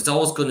 because it's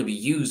always going to be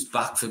used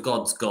back for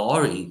God's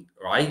glory,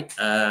 right?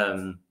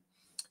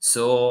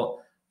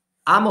 So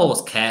I'm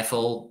always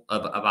careful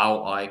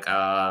about like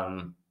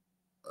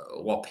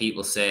what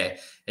people say.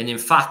 And in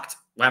fact,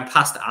 when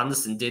Pastor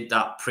Anderson did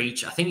that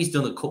preach, I think he's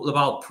done a couple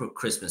about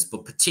Christmas,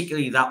 but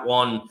particularly that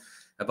one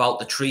about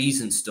the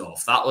trees and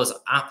stuff, that was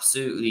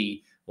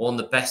absolutely one of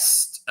the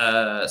best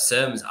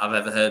sermons I've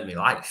ever heard in my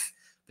life,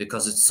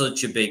 because it's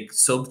such a big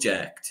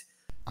subject.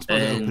 I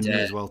suppose it opened me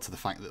as well to the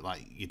fact that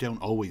like you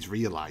don't always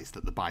realise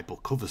that the Bible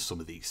covers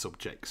some of these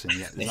subjects, and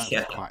yet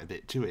there's quite a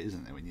bit to it,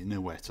 isn't there, when you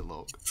know where to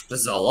look?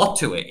 There's a lot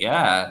to it,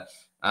 yeah.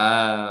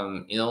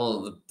 You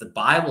know, the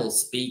Bible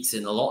speaks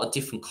in a lot of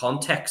different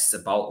contexts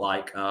about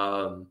like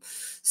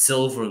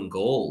silver and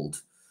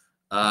gold.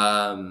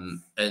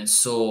 And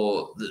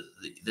so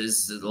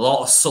there's a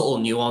lot of subtle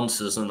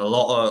nuances and a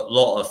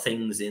lot of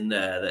things in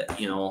there that,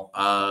 you know,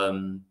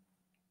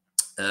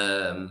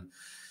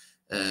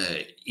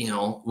 you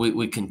know,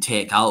 we can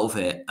take out of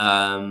it.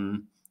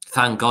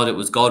 Thank God it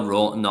was God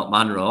wrote and not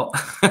man wrote.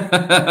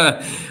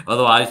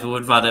 Otherwise, we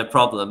would have had a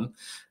problem.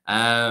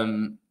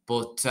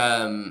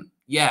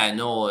 Yeah,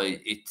 no,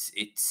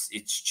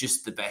 it's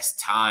just the best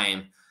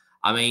time.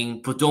 I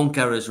mean, but don't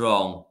get us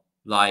wrong.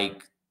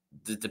 Like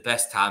the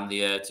best time of the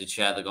year to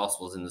share the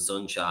gospels in the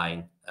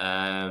sunshine.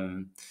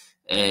 And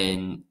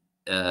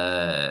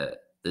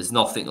there's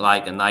nothing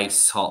like a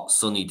nice, hot,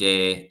 sunny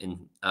day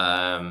in.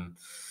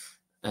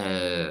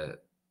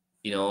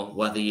 You know,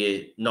 whether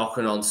you're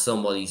knocking on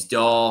somebody's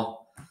door,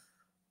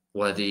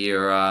 whether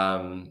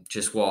you're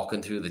just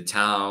walking through the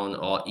town,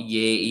 or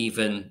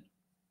even,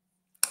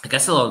 I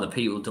guess a lot of the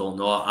people don't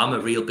know, I'm a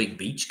real big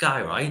beach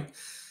guy, right?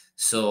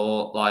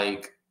 So,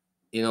 like,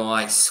 you know,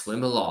 I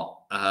swim a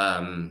lot.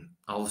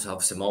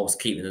 Obviously, I'm always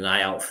keeping an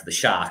eye out for the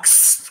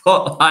sharks,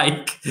 but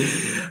like,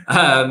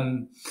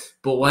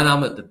 but when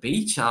I'm at the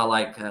beach, I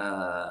like,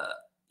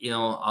 you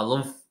know, I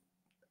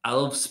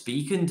love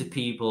speaking to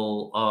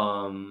people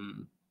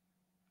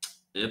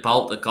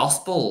about the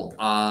gospel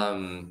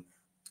and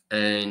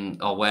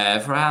or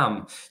wherever I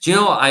am. Do you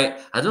know what? I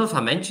don't know if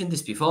I mentioned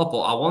this before, but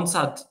I once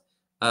had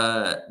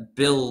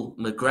Bill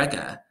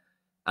McGregor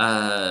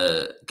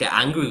get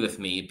angry with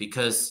me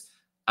because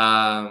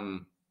I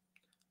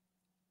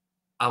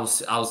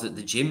was at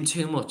the gym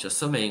too much or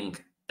something,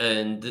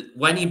 and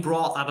when he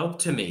brought that up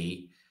to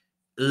me,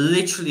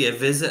 literally a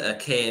visitor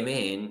came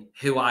in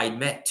who I'd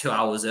met 2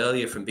 hours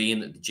earlier from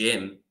being at the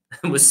gym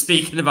and was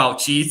speaking about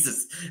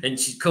Jesus, and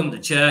she'd come to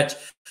church.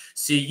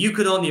 So you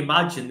could only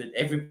imagine that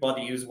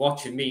everybody who's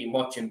watching me and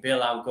watching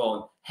Bill, I'm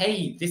going,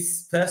 hey,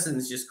 this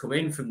person's just come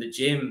in from the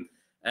gym,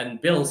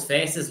 and Bill's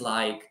face is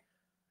like,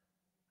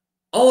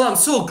 oh, I'm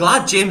so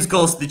glad James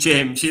goes to the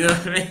gym. Do you know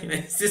what I mean?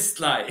 It's just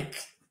like,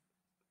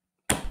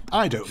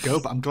 I don't go,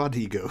 but I'm glad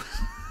he goes.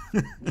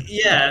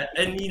 Yeah,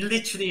 and you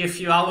literally a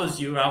few hours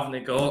you were having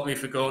a go at me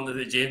for going to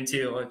the gym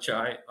too much.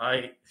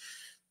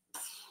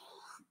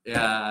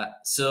 Yeah.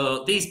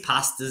 So these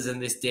pastors in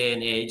this day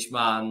and age,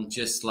 man,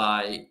 just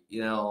like,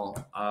 you know,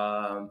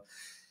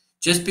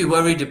 just be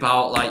worried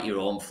about like your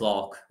own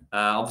flock.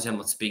 Obviously, I'm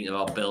not speaking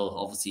about Bill,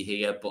 obviously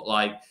here, but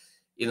like,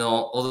 you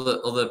know,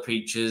 other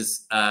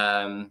preachers,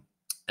 and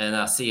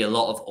I see a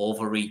lot of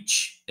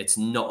overreach. It's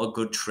not a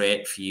good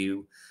trait for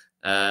you.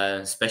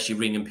 Especially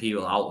bringing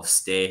people out of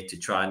state to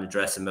try and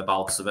address them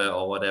about something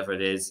or whatever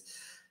it is.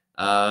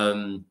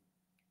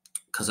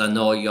 Because I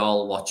know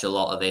y'all watch a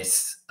lot of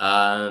this.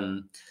 Yeah,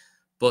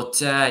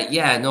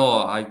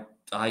 no,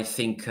 I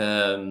think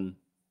I'm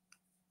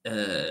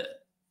a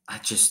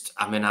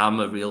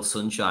real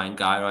sunshine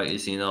guy, right?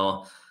 As you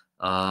know.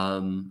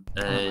 And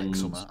I like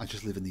summer. I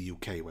just live in the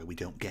UK where we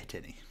don't get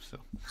any, so.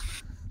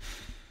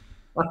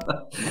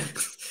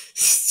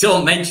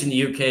 Don't mention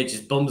the UK, it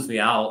just bums me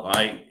out,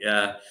 right?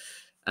 Yeah.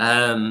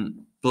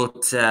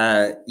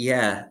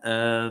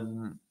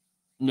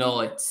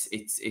 No,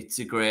 it's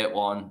a great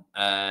one.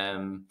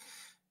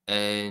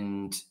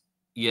 And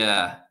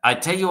yeah, I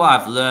tell you what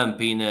I've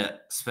learned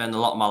spend a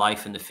lot of my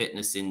life in the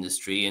fitness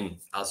industry, and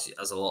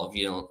as a lot of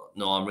you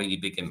know, I'm really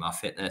big in my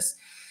fitness.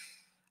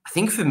 I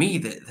think for me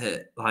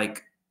that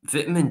like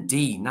vitamin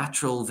D,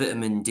 natural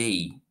vitamin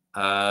D,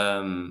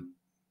 I've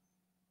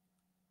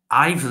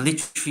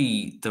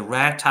literally, the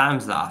rare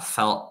times that I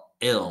felt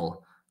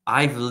ill,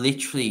 I've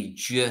literally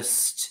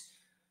just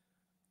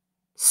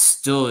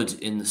stood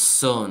in the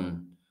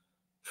sun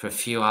for a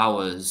few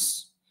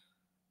hours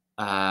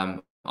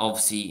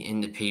obviously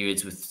in the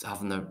periods with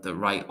having the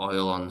right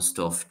oil on and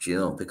stuff, you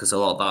know, because a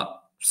lot of that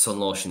sun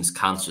lotion is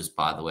cancerous,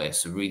 by the way.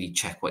 So really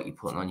check what you're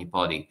putting on your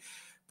body.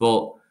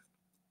 But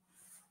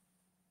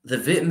the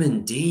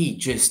vitamin D,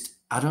 just,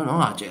 I don't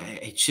know,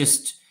 it's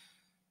just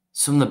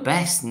some of the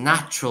best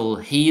natural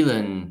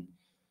healing,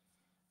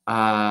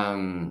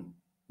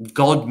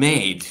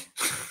 God-made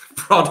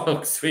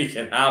products we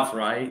can have,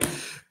 right?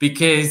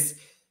 Because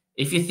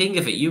if you think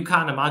of it, you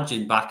can't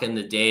imagine back in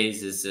the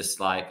days as just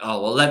like,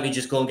 oh, well, let me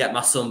just go and get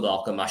my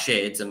sunblock and my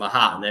shades and my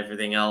hat and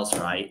everything else,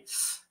 right?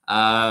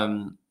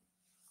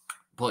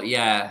 But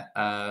yeah,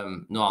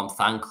 no, I'm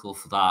thankful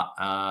for that.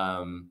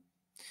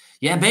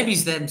 Yeah, maybe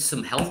then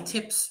some health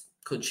tips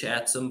could share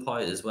at some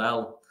point as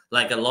well.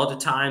 Like a lot of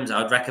times I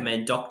would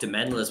recommend Dr.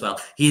 Mendel as well.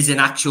 He's an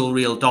actual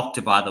real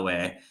doctor, by the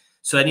way.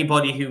 So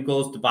anybody who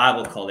goes to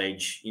Bible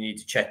college, you need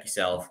to check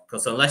yourself,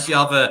 because unless you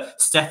have a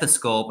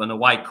stethoscope and a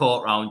white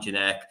coat around your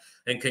neck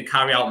and can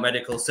carry out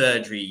medical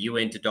surgery, you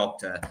ain't a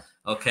doctor,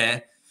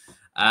 okay?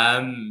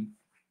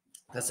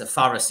 That's a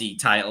Pharisee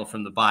title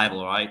from the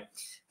Bible, right?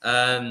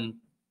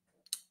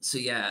 So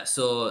yeah,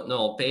 so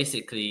no,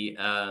 basically,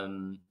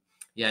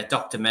 yeah,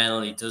 Dr.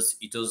 Mendel, he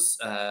does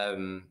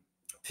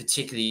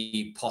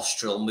particularly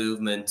postural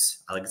movement,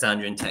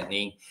 Alexandrian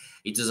technique.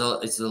 He does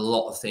a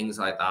lot of things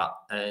like that.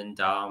 And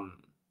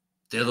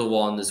the other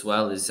one as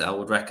well is I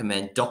would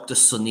recommend Dr.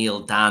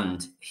 Sunil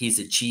Dand. He's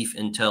a chief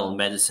internal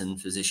medicine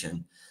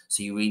physician,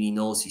 so he really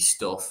knows his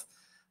stuff.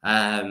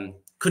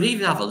 Could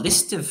even have a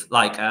list of,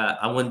 like,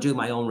 I'm going to do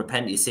my own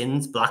repent your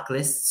sins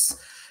blacklists.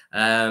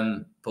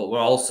 But we're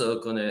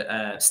also going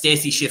to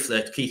Stacey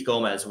Schiffler, Keith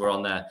Gomez, we're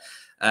on there.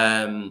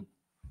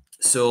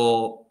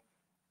 So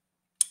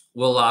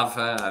we'll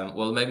have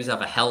we'll maybe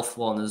have a health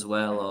one as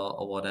well,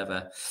 or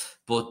whatever.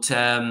 But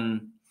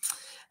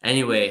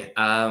anyway,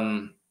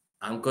 I'm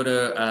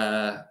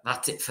gonna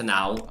that's it for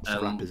now.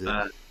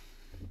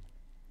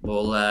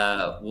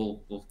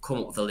 We'll come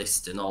up with a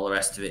list and all the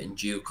rest of it in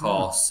due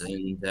course.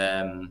 And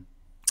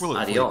well,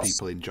 hopefully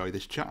people enjoy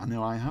this chat. I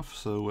know I have.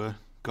 So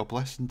God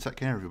bless and take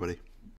care, everybody.